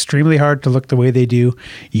work extremely hard to look the way they do.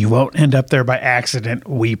 You won't end up there by accident,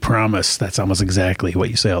 we promise. That's almost exactly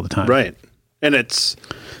what you say all the time. Right. And it's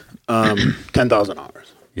 10,000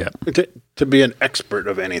 hours. Yeah. To be an expert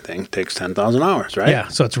of anything takes 10,000 hours, right? Yeah.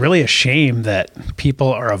 So it's really a shame that people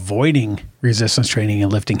are avoiding resistance training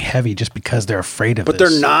and lifting heavy just because they're afraid of But this.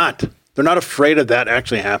 they're not. They're not afraid of that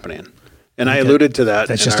actually happening. And I alluded to that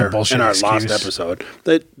in our last episode.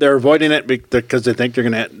 They're avoiding it because they think they're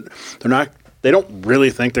not they don't really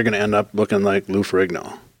think they're going to end up looking like Lou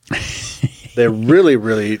Ferrigno. They're really,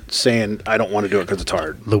 really saying, I don't want to do it because it's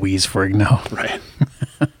hard. Louise Ferrigno. Right.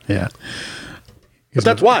 Yeah. But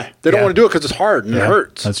that's why. They don't want to do it because it's hard and it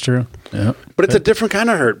hurts. That's true. Yeah. But it's a different kind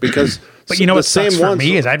of hurt because But you know what sucks for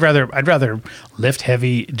me is I'd rather lift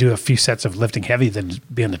heavy, do a few sets of lifting heavy than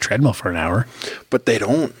be on the treadmill for an hour. But they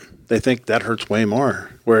don't. They think that hurts way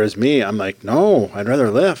more. Whereas me, I'm like, no, I'd rather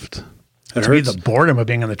lift. It To me, the boredom of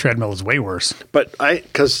being on the treadmill is way worse. But and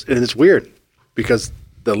it's weird because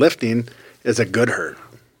the lifting is a good hurt.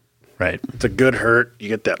 Right. It's a good hurt. You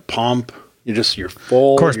get that pump. You're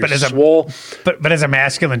full. Of course, you're but swole. But as a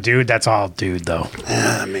masculine dude, that's all dude though.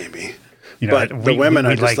 Yeah, maybe. You know, but the women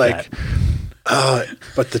are just like, that. oh,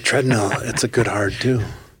 but the treadmill, it's a good hard too.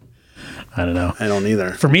 I don't know. I don't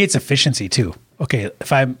either. For me, it's efficiency too. Okay,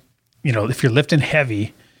 if you're lifting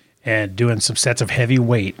heavy and doing some sets of heavy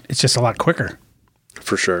weight, it's just a lot quicker.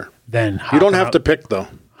 For sure. Then you don't have to pick though.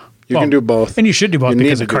 You can do both, and you should do both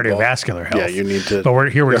because of cardiovascular health. Yeah, you need to. But we're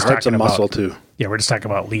just talking about muscle too. Yeah, we're just talking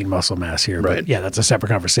about lean muscle mass here. Right. But yeah, that's a separate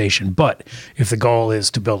conversation. But if the goal is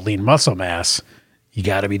to build lean muscle mass, you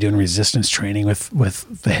got to be doing resistance training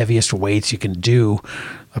with the heaviest weights you can do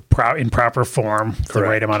in proper form, the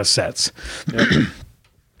right amount of sets. Yep.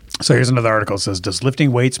 So here's another article. It says, does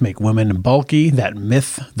lifting weights make women bulky? The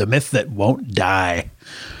myth that won't die.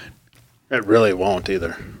 It really won't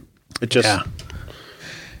either. It just,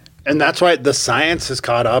 and that's why the science is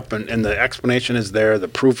caught up and the explanation is there. The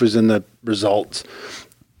proof is in the results.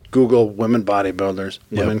 Google women bodybuilders,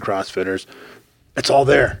 women CrossFitters. It's all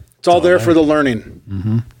there. It's all there for the learning.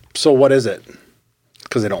 Mm-hmm. So what is it?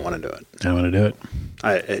 Because they don't want to do it. I don't want to do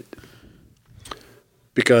it.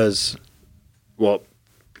 Because, well,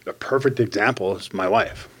 a perfect example is my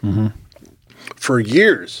wife. Mm-hmm. For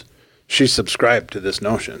years, she subscribed to this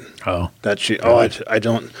notion. That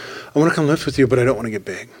I want to come lift with you, but I don't want to get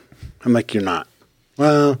big. I'm like, you're not.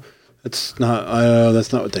 Well, that's not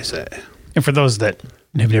what they say. And for those that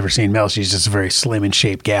have never seen Mel, she's just a very slim and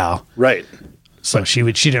shaped gal. Right. So she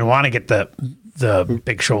didn't want to get the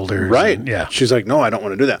big shoulders. Right. Yeah. She's like, no, I don't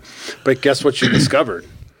want to do that. But guess what she discovered?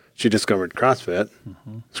 She discovered CrossFit.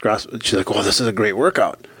 Mm-hmm. She's like, oh, this is a great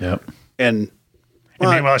workout. Yep. And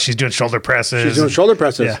meanwhile, she's doing shoulder presses. She's doing shoulder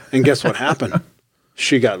presses. Yeah. And guess what happened?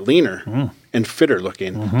 She got leaner and fitter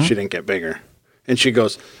looking. Mm-hmm. She didn't get bigger. And she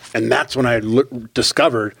goes, and that's when I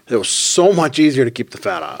discovered it was so much easier to keep the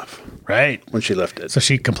fat off. Right. When she lifted. So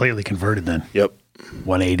she completely converted then. Yep.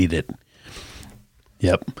 180'd it.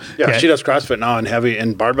 Yep. Yeah, she does CrossFit now and heavy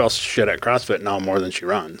and barbell shit at CrossFit now more than she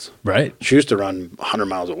runs. Right. She used to run 100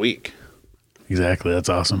 miles a week. Exactly. That's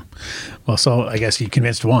awesome. Well, so I guess you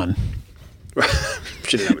convinced one.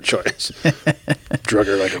 She didn't have a choice. Drug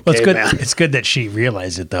her like a caveman. It's good that she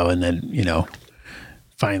realized it though, and then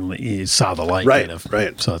finally saw the light. Right.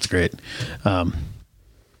 Right. So that's great.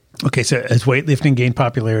 Okay, so as weightlifting gained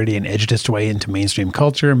popularity and edged its way into mainstream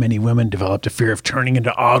culture, many women developed a fear of turning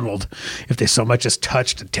into Arnold if they so much as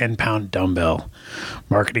touched a 10-pound dumbbell.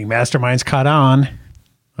 Marketing masterminds caught on.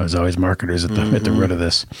 There's always marketers at the root of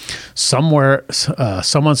this. Someone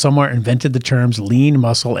somewhere invented the terms lean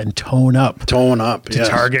muscle and tone up. Tone up, to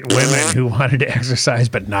target women who wanted to exercise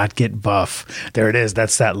but not get buff. There it is.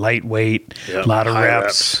 That's that lightweight, a lot of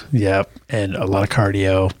reps. Yep, and a lot of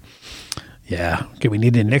cardio. Yeah. Okay, we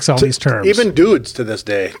need to nix all these terms. Even dudes to this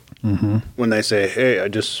day, when they say, hey,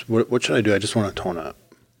 what should I do? I just want to tone up.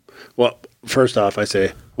 Well, first off, I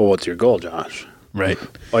say, well, what's your goal, Josh? Right.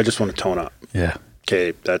 Well, I just want to tone up. Yeah.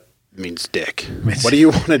 Okay, that means dick. What do you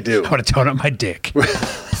want to do? I want to tone up my dick.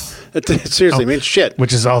 It seriously means shit.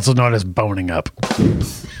 Which is also known as boning up.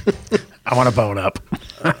 I want to bone up.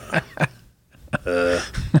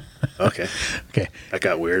 Okay. Okay. That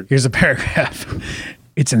got weird. Here's a paragraph.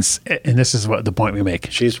 And this is what the point we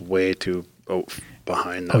make. She's way too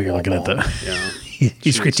behind the you're looking at the... Yeah.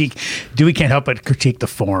 He's Dewey can't help but critique the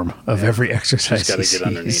form of every exercise. She's got to get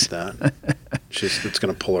underneath that. It's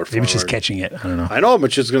going to pull her forward. Maybe she's catching it. I don't know. I know,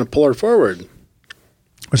 but she's going to pull her forward.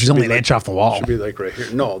 Well, she's only an inch off the wall. Should be like right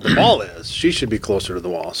here. No, the wall is. She should be closer to the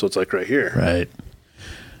wall. So it's like right here. Right.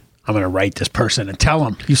 I'm going to write this person and tell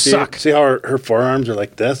them you suck. See how her forearms are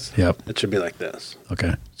like this? Yep. It should be like this.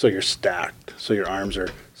 Okay. So you're stacked. So your arms are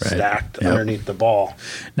stacked underneath the ball.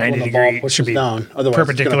 90 when degree the ball should be down. Otherwise,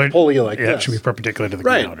 perpendicular. It's going to pull you like this. It should be perpendicular to the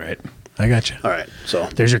ground, right? I got you. All right. So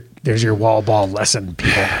there's your wall ball lesson,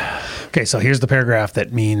 people. Okay, so here's the paragraph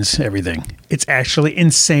that means everything. It's actually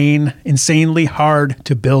insanely hard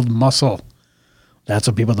to build muscle. That's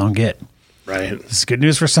what people don't get. Right. This is good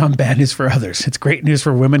news for some, bad news for others. It's great news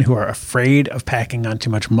for women who are afraid of packing on too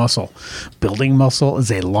much muscle. Building muscle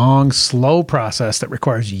is a long, slow process that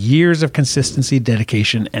requires years of consistency,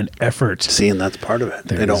 dedication, and effort. See, and that's part of it.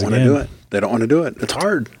 There They it don't is want to again. do it. They don't want to do it. It's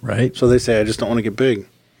hard. Right. So they say, I just don't want to get big.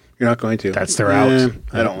 You're not going to. That's their out.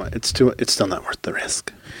 I don't want. It's still not worth the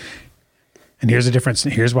risk. And here's the difference.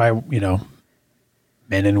 Here's why,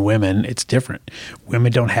 men and women, it's different.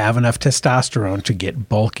 Women don't have enough testosterone to get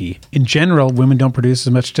bulky. In general, women don't produce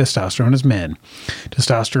as much testosterone as men.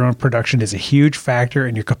 Testosterone production is a huge factor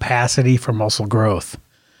in your capacity for muscle growth.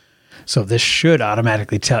 So this should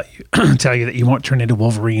automatically tell you that you won't turn into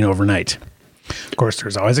Wolverine overnight. Of course,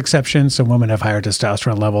 there's always exceptions. Some women have higher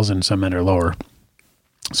testosterone levels and some men are lower.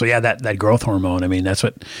 So yeah, that growth hormone, I mean, that's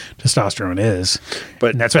what testosterone is.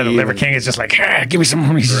 But and that's why the Liver King is just like, give me some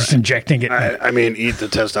more. He's just injecting it. I mean, eat the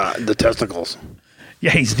testicles.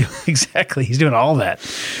 Yeah, he's doing exactly. He's doing all that.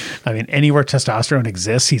 I mean, anywhere testosterone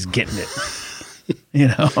exists, he's getting it.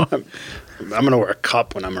 I'm going to wear a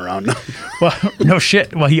cup when I'm around him. Well, no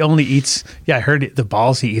shit. Well, he only eats. Yeah, I heard it, the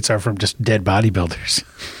balls he eats are from just dead bodybuilders.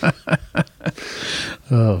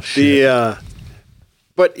 Oh shit.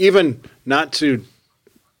 But even not to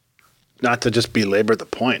just belabor the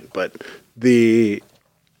point, but the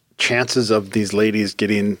chances of these ladies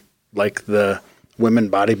getting like the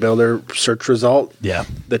women bodybuilder search result, Yeah.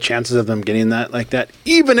 the chances of them getting that like that,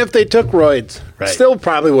 even if they took roids, Right. still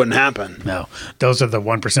probably wouldn't happen. No, those are the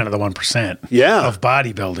 1% of the 1%. Yeah. Of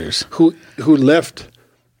bodybuilders. Who lift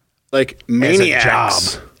like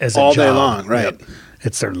maniacs as a all day job. long, right? Yep.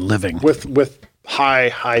 It's their living. With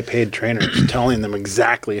high paid trainers telling them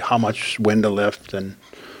exactly how much when to lift, and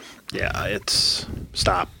yeah, it's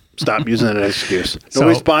stop using it as an excuse.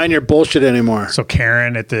 Nobody's buying your bullshit anymore. So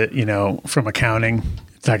Karen at the from accounting,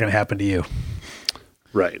 it's not going to happen to you.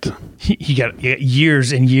 Right. You got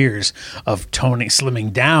years and years of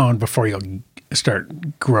slimming down before you'll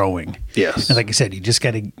start growing. Yes. And like I said, you're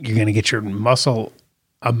going to get your muscle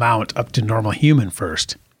amount up to normal human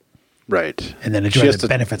first, Right. and then enjoy the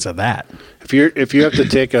benefits of that. If you have to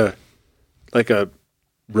take a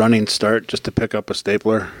running start just to pick up a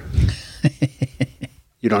stapler,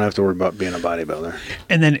 you don't have to worry about being a bodybuilder.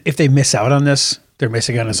 And then if they miss out on this, they're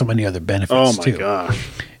missing out on so many other benefits Oh my too. gosh.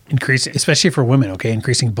 Especially for women, okay?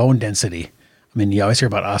 Increasing bone density. I mean, you always hear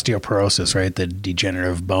about osteoporosis, right? The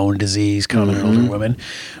degenerative bone disease common in older women.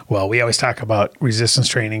 Well, we always talk about resistance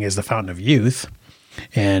training as the fountain of youth,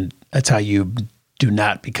 and that's how you do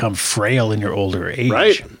not become frail in your older age.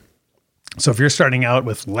 Right. So if you're starting out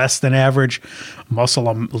with less than average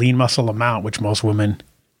lean muscle amount, which most women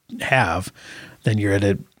have, then you're at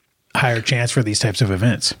a higher chance for these types of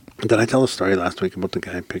events. Did I tell a story last week about the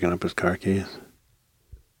guy picking up his car keys?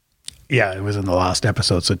 Yeah, it was in the last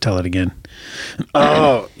episode, so tell it again.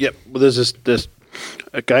 Oh, yep. Well, there's this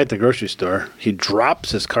a guy at the grocery store. He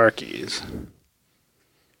drops his car keys,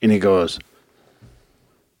 and he goes,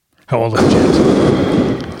 How old of a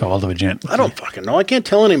gent? How old of a gent? I don't fucking know. I can't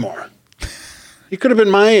tell anymore. He could have been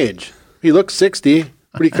my age. He looks 60,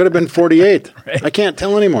 but he could have been 48. Right. I can't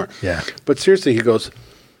tell anymore. Yeah. But seriously, he goes,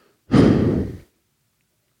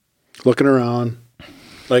 looking around,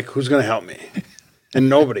 like, who's going to help me? And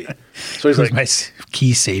nobody. So he's Who's like, my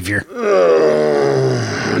key savior?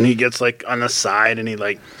 and he gets like on the side, and he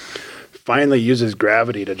like finally uses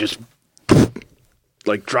gravity to just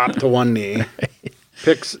like drop to one knee,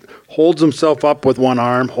 holds himself up with one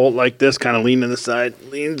arm, hold like this, kind of lean to the side,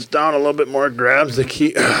 leans down a little bit more, grabs the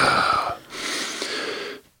key,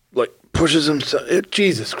 like pushes himself.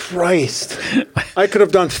 Jesus Christ. I could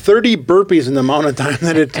have done 30 burpees in the amount of time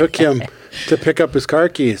that it took him to pick up his car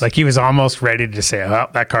keys. Like he was almost ready to say, "Oh,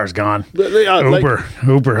 that car's gone." Uber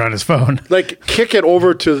Uber on his phone. Like kick it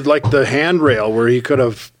over to like the handrail where he could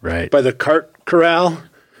have Right. by the cart corral.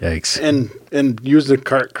 Yikes! And use the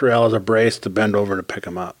cart corral as a brace to bend over to pick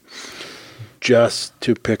him up, just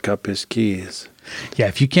to pick up his keys. Yeah,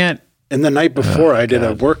 if you can't, And the night before, I did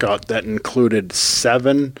a workout that included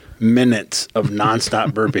 7 minutes of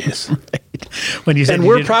nonstop burpees. when you said And you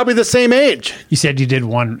we're did, probably the same age. you said you did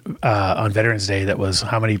one on Veterans Day that was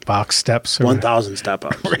how many box steps? Or, 1,000 step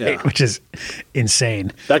ups. right, Yeah. which is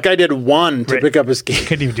insane. That guy did one to Right. pick up his keys.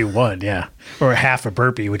 Couldn't even do one, yeah, or half a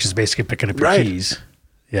burpee, which is basically picking up your Right. keys.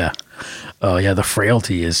 Yeah. Oh, yeah. The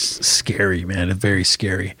frailty is scary, man. It's very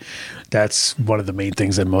scary. That's one of the main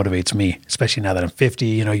things that motivates me, especially now that I'm 50.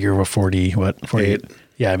 You're a 48.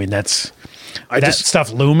 Yeah. I mean, that's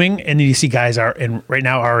stuff looming. And then you see guys right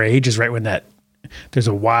now our age is right when there's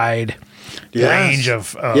a wide range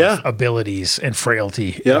of abilities and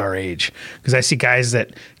frailty at our age. Because I see guys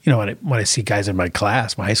that, when I see guys in my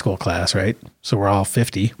class, my high school class, right? So we're all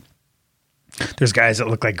 50. There's guys that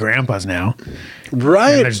look like grandpas now.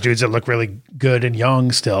 Right. And there's dudes that look really good and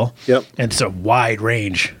young still. Yep. And it's a wide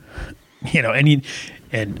range,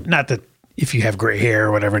 and not that if you have gray hair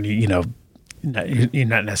or whatever, you're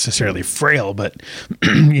not necessarily frail, but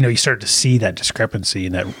you start to see that discrepancy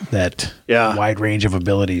and that wide range of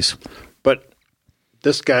abilities. But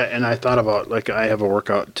this guy, and I thought about, like, I have a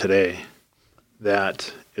workout today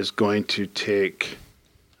that is going to take,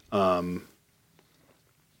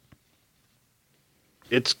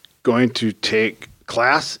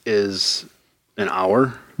 class is an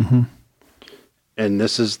hour. Mm-hmm. And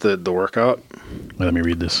this is the workout. Let me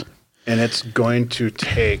read this. And it's going to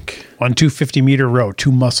take 1 250-meter row,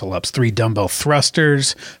 2 muscle ups, 3 dumbbell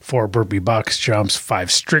thrusters, 4 burpee box jumps,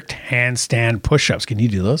 5 strict handstand push-ups. Can you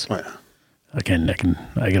do those? Oh, yeah. I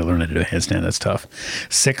gotta learn how to do a handstand. That's tough.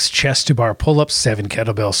 6 chest to bar pull-ups, 7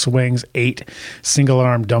 kettlebell swings, 8 single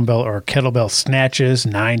arm dumbbell or kettlebell snatches,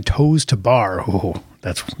 9 toes to bar. Oh,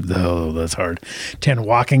 that's hard. 10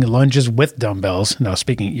 walking lunges with dumbbells. Now,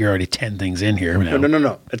 you're already 10 things in here.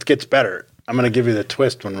 No. It gets better. I'm going to give you the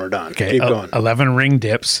twist when we're done. Okay. Keep going. 11 ring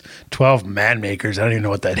dips, 12 man makers. I don't even know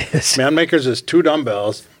what that is. Man makers is 2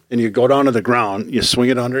 dumbbells, and you go down to the ground, you swing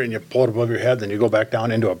it under, and you pull it above your head, then you go back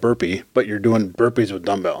down into a burpee, but you're doing burpees with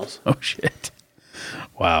dumbbells. Oh, shit.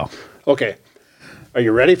 Wow. Okay. Are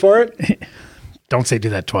you ready for it? Don't say do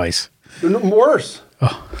that twice. Worse.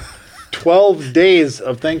 Oh. 12 days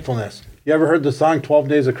of thankfulness. You ever heard the song 12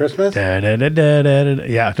 Days of Christmas? Yeah.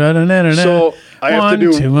 So I have to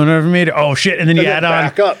do 200 meter. Oh shit! And then you add on.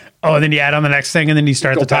 Back up. Oh, and then you add on the next thing, and then you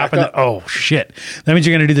start at the top. And oh shit! That means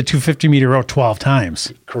you're going to do the 250-meter row 12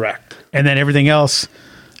 times. Correct. And then everything else.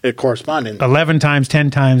 It corresponding 11 times,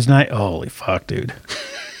 10 times, 9. Holy fuck, dude!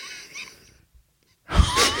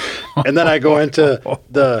 And then I go into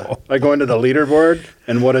the leaderboard,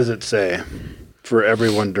 and what does it say for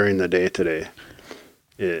everyone during the day today?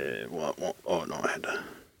 Oh no, I had to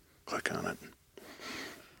click on it.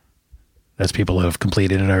 That's people who have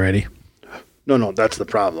completed it already. No, that's the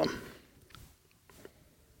problem.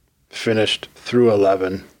 Finished through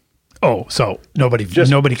 11. Oh, so nobody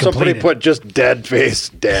completed. Somebody put just dead face,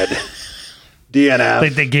 dead.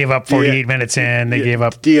 DNF. They gave up 48 minutes in. They gave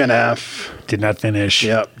up. DNF. Did not finish.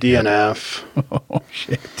 Yep, DNF. Oh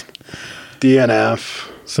shit.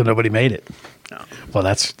 DNF. So nobody made it. No. Well,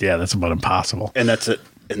 that's about impossible. And that's it.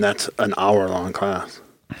 And that's an hour-long class.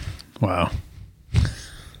 Wow.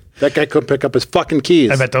 That guy couldn't pick up his fucking keys.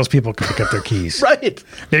 I bet those people could pick up their keys. Right.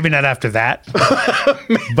 Maybe not after that,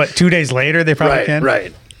 but 2 days later they probably can.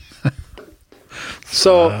 Right.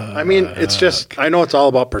 So, I mean, it's just, I know it's all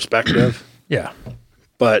about perspective. Yeah.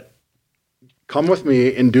 But come with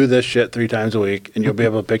me and do this shit 3 times a week, and you'll be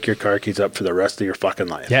able to pick your car keys up for the rest of your fucking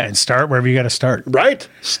life. Yeah, and start wherever you got to start. Right.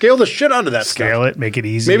 Scale the shit onto that Scale stuff. it, make it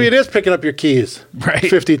easy. Maybe it is picking up your keys. Right.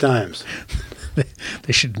 50 times.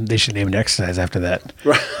 They should name an exercise after that.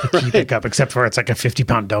 Right. The key pickup, except for it's like a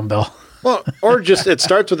 50-pound dumbbell. Well, or just it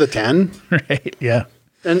starts with a 10. Right. Yeah.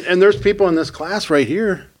 And there's people in this class right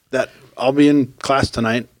here that I'll be in class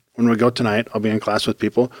tonight. When we go tonight, I'll be in class with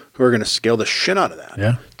people who are going to scale the shit out of that.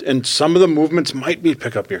 Yeah. And some of the movements might be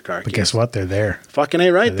pick up your car keys. But guess what? They're there. Fucking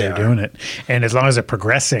A right They're doing it. And as long as they're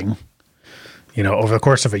progressing, over the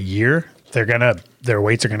course of a year, their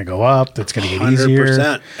weights are going to go up. It's going to get easier.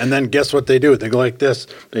 100%. And then guess what they do? They go like this.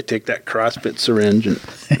 They take that CrossFit syringe and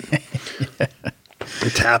they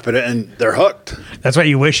tap it and they're hooked. That's why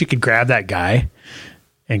you wish you could grab that guy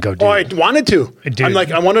and go do it. I wanted to. Dude.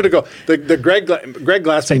 I wanted to go. The Greg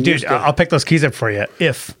Glassman. Say, dude, I'll pick those keys up for you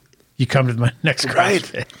if you come to my next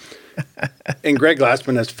CrossFit. And Greg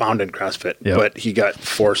Glassman has founded CrossFit, but he got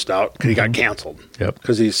forced out because he got canceled. Yep.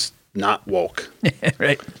 Because he's not woke.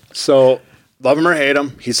 Right. So love him or hate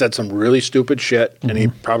him, he said some really stupid shit, and he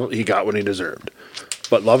got what he deserved.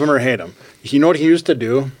 But love him or hate him, you know what he used to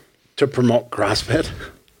do to promote CrossFit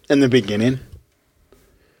in the beginning?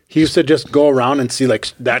 He used to just go around and see like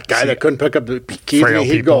that guy that couldn't pick up the keys. And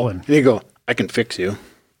he'd go, I can fix you.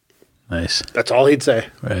 Nice. That's all he'd say.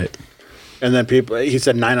 Right. And then he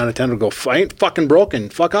said 9 out of 10 would go, I ain't fucking broken.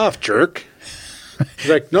 Fuck off, jerk.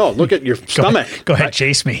 He's like, no, look at your stomach. Go ahead,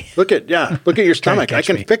 chase me. Look at your stomach. I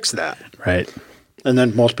can fix that. Right. And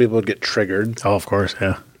then most people would get triggered. Oh, of course,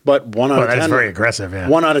 yeah. But 1 out of 10. That's very aggressive, yeah.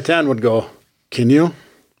 1 out of 10 would go, can you?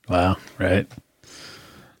 Wow, right.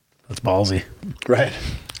 That's ballsy. Right.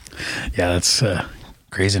 Yeah, that's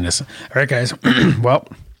craziness. All right, guys. Well,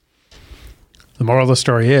 the moral of the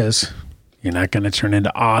story is you're not going to turn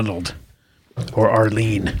into Arnold or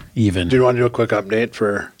Arlene even. Do you want to do a quick update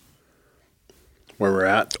for where we're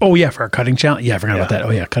at? Oh, yeah, for our cutting challenge. Yeah, I forgot about that.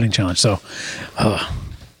 Oh, yeah, cutting challenge. So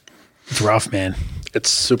it's rough, man. It's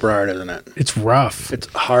super hard, isn't it? It's rough. It's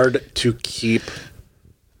hard to keep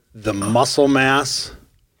the muscle mass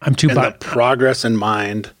I'm too and the progress in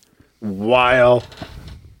mind while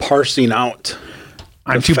parsing out.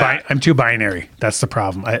 I'm too binary. That's the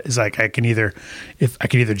problem. It's like I can either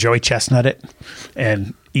Joey Chestnut it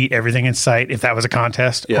and eat everything in sight if that was a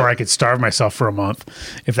contest, or I could starve myself for a month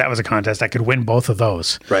if that was a contest. I could win both of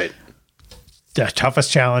those. Right. The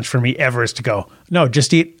toughest challenge for me ever is to go, no,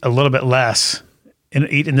 just eat a little bit less and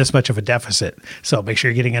eat in this much of a deficit. So make sure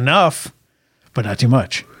you're getting enough, but not too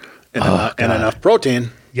much. And enough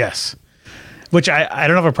protein. Yes. Which I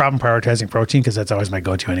don't have a problem prioritizing protein because that's always my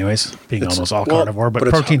go-to anyways, being almost all carnivore. But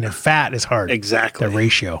protein and fat is hard. Exactly. The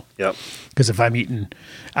ratio. Yep. Because if I'm eating,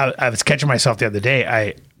 I was catching myself the other day.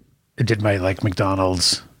 I did my like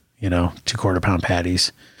McDonald's, 2/4 pound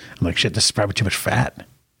patties. I'm like, shit, this is probably too much fat.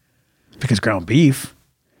 Because ground beef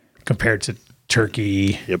compared to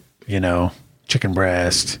turkey, chicken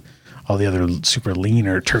breast, all the other super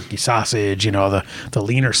leaner turkey sausage, the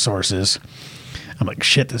leaner sources. I'm like,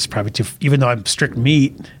 shit, this is probably too, even though I'm strict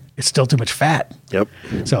meat, it's still too much fat. Yep.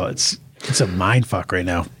 So it's a mind fuck right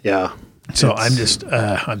now. Yeah. So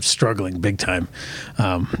I'm struggling big time.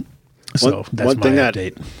 That's my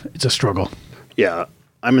update. It's a struggle. Yeah.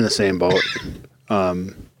 I'm in the same boat.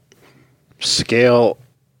 Scale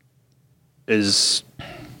it's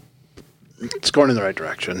going in the right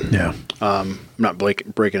direction. Yeah. I'm not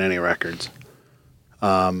breaking any records.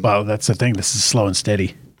 Well, that's the thing. This is slow and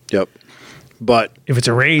steady. Yep. But if it's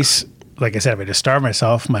a race, like I said, if I just starve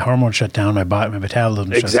myself, my hormones shut down, my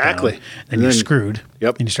metabolism shuts down. Then you're screwed.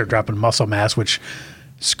 Yep. And you start dropping muscle mass, which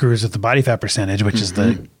screws with the body fat percentage, which is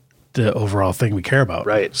the overall thing we care about.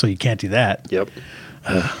 Right. So you can't do that. Yep.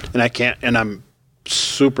 And I can't, and I'm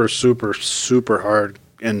super, super, super hard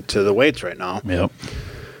into the weights right now. Yep.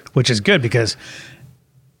 Which is good because,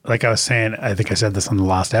 like I was saying, I think I said this on the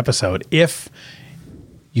last episode, if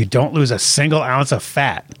you don't lose a single ounce of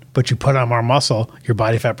fat, but you put on more muscle, your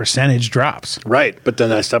body fat percentage drops. Right. But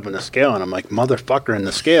then I step on the scale and I'm like, motherfucker in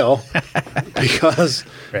the scale because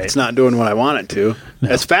it's not doing what I want it to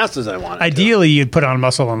as fast as I want it Ideally, you'd put on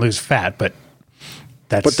muscle and lose fat, but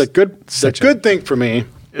that's... But the good thing for me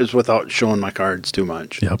is, without showing my cards too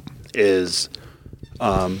much, is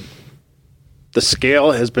the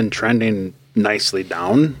scale has been trending nicely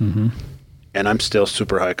down, and I'm still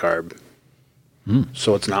super high carb.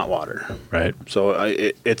 So it's not water. Right. So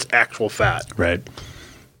it's actual fat. Right.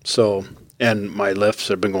 So, and my lifts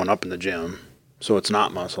have been going up in the gym, so it's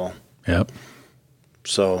not muscle. Yep.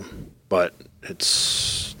 So, but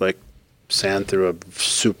it's like sand through a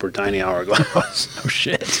super tiny hourglass. Oh,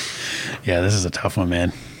 shit. Yeah, this is a tough one,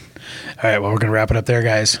 man. All right, well, we're going to wrap it up there,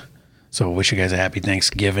 guys. So wish you guys a happy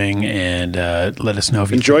Thanksgiving, and let us know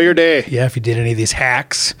if you enjoy your day. Yeah, if you did any of these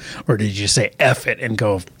hacks, or did you say F it and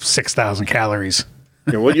go 6,000 calories?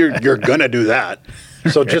 Yeah, well, you're gonna do that,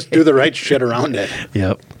 so just do the right shit around it.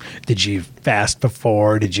 Yep. Did you fast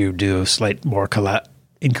before? Did you do slight more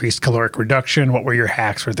increased caloric reduction? What were your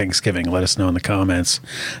hacks for Thanksgiving? Let us know in the comments.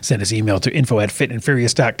 Send us email to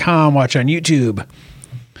info@fitandfurious.com. Watch on YouTube.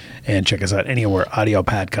 And check us out anywhere audio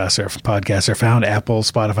podcasts are found: Apple,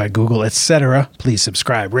 Spotify, Google, etc. Please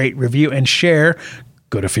subscribe, rate, review, and share.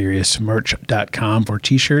 Go to FuriousMerch.com for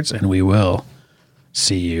t-shirts, and we will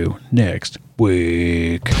see you next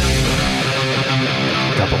week.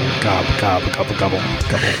 Gobble, gobble, gobble, gobble, gobble,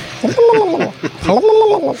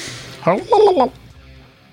 gobble.